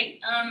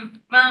 great.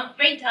 Well,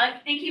 great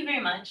talk. Thank you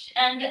very much.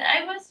 And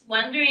I was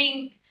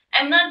wondering,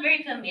 I'm not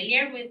very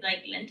familiar with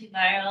like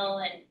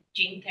lentiviral and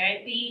gene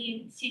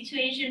therapy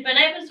situation, but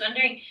I was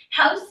wondering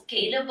how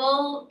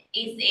scalable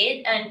is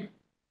it, and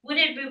would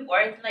it be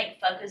worth like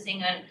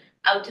focusing on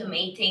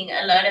automating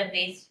a lot of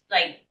this,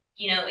 like,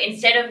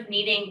 instead of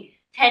needing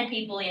 10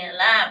 people in a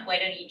lab, why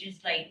don't you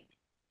just like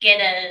get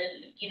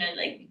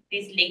like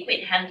these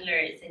liquid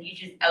handlers and you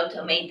just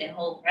automate the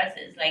whole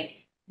process?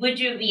 Like, would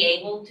you be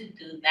able to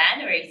do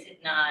that, or is it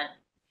not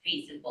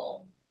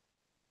feasible?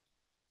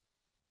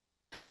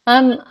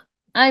 I'm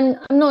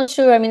not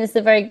sure. I mean, it's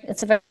a very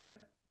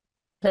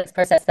complex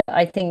process that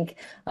I think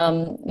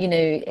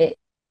it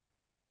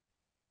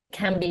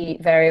can be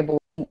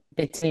variable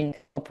between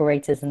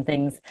operators and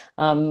things.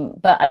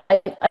 But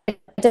I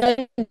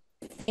don't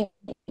think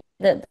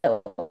that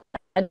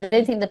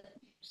the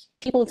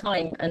people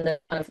time and the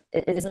kind of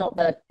it's not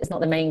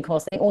the main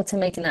cost. I think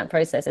automating that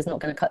process is not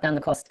going to cut down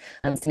the cost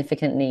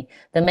significantly.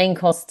 The main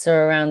costs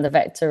are around the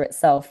vector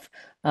itself,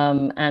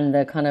 and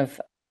the kind of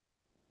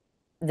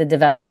the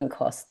development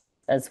costs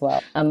as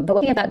well. But we're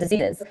talking about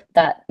diseases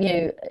that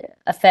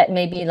affect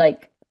maybe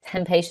like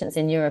 10 patients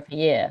in Europe a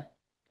year.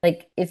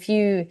 Like if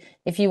you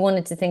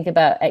wanted to think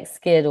about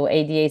XSCID or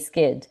ADA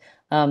SCID,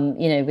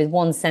 with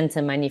one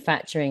center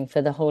manufacturing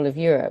for the whole of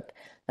Europe,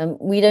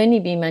 we'd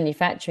only be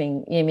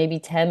manufacturing maybe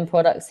 10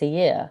 products a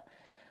year.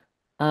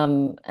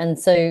 And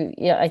so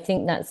I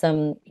think that's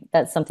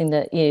something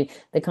that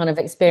the kind of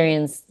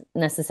experience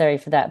necessary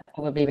for that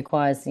probably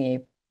requires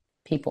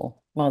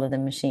people rather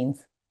than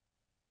machines.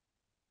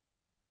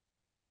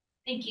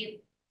 Thank you.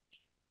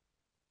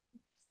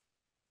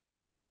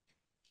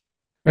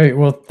 Great.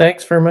 Well,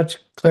 thanks very much,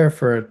 Claire,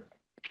 for a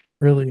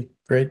really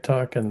great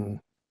talk and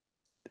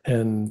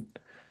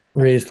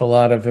raised a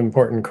lot of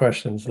important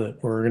questions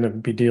that we're going to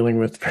be dealing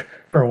with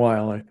for a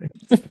while, I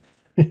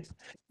think.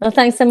 Well,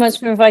 thanks so much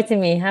for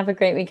inviting me. Have a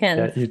great weekend.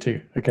 Yeah, you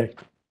too. Okay.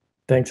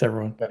 Thanks,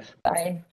 everyone. Bye.